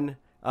of one.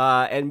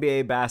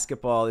 NBA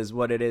basketball is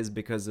what it is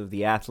because of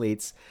the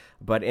athletes,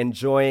 but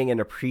enjoying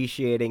and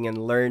appreciating and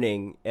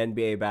learning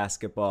NBA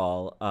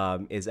basketball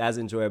is as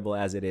enjoyable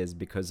as it is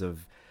because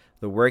of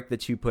the work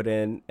that you put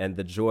in and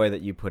the joy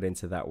that you put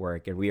into that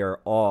work. And we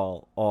are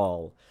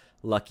all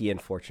lucky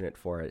and fortunate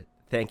for it.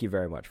 Thank you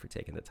very much for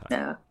taking the time.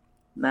 Yeah,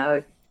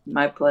 no,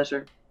 my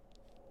pleasure.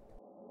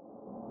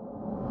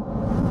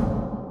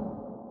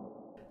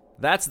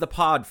 That's the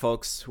pod,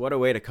 folks. What a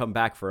way to come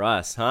back for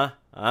us, huh?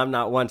 I'm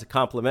not one to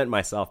compliment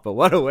myself, but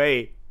what a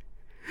way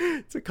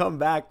to come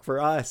back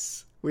for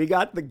us. We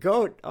got the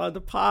GOAT on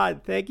the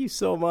pod. Thank you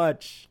so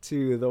much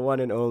to the one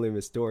and only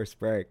Miss Doris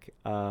Burke.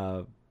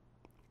 That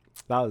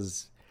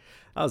was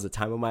the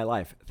time of my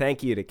life.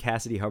 Thank you to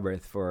Cassidy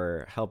Hubbard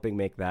for helping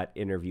make that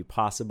interview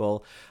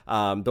possible.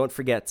 Don't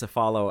forget to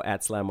follow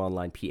at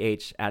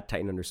SlamOnlinePH, at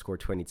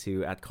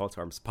Titan_22, at Call to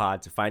Arms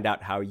Pod to find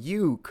out how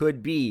you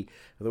could be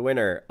the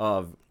winner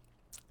of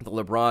the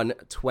LeBron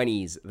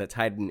 20s that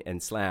Titan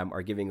and Slam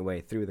are giving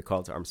away through the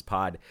Call to Arms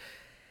Pod.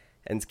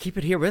 And keep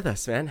it here with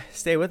us, man.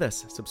 Stay with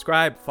us.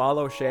 Subscribe,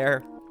 follow,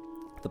 share.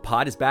 The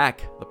pod is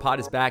back. The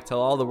pod is back.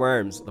 Tell all the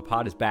worms. The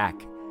pod is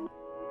back.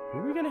 Who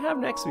are we going to have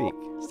next week?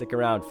 Stick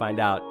around. Find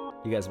out.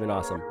 You guys have been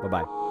awesome.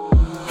 Bye-bye.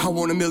 I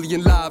want 1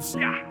 million lives.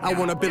 I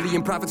want 1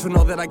 billion profits when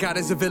all that I got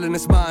is a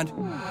villainous mind.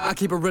 I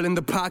keep it real in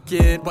the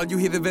pocket while you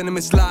hear the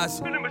venomous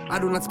lies. I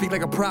do not speak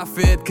like a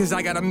prophet, cause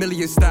I got 1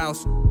 million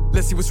styles.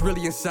 Let's see what's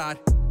really inside.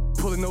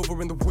 Pulling over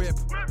in the whip,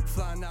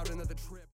 flying out another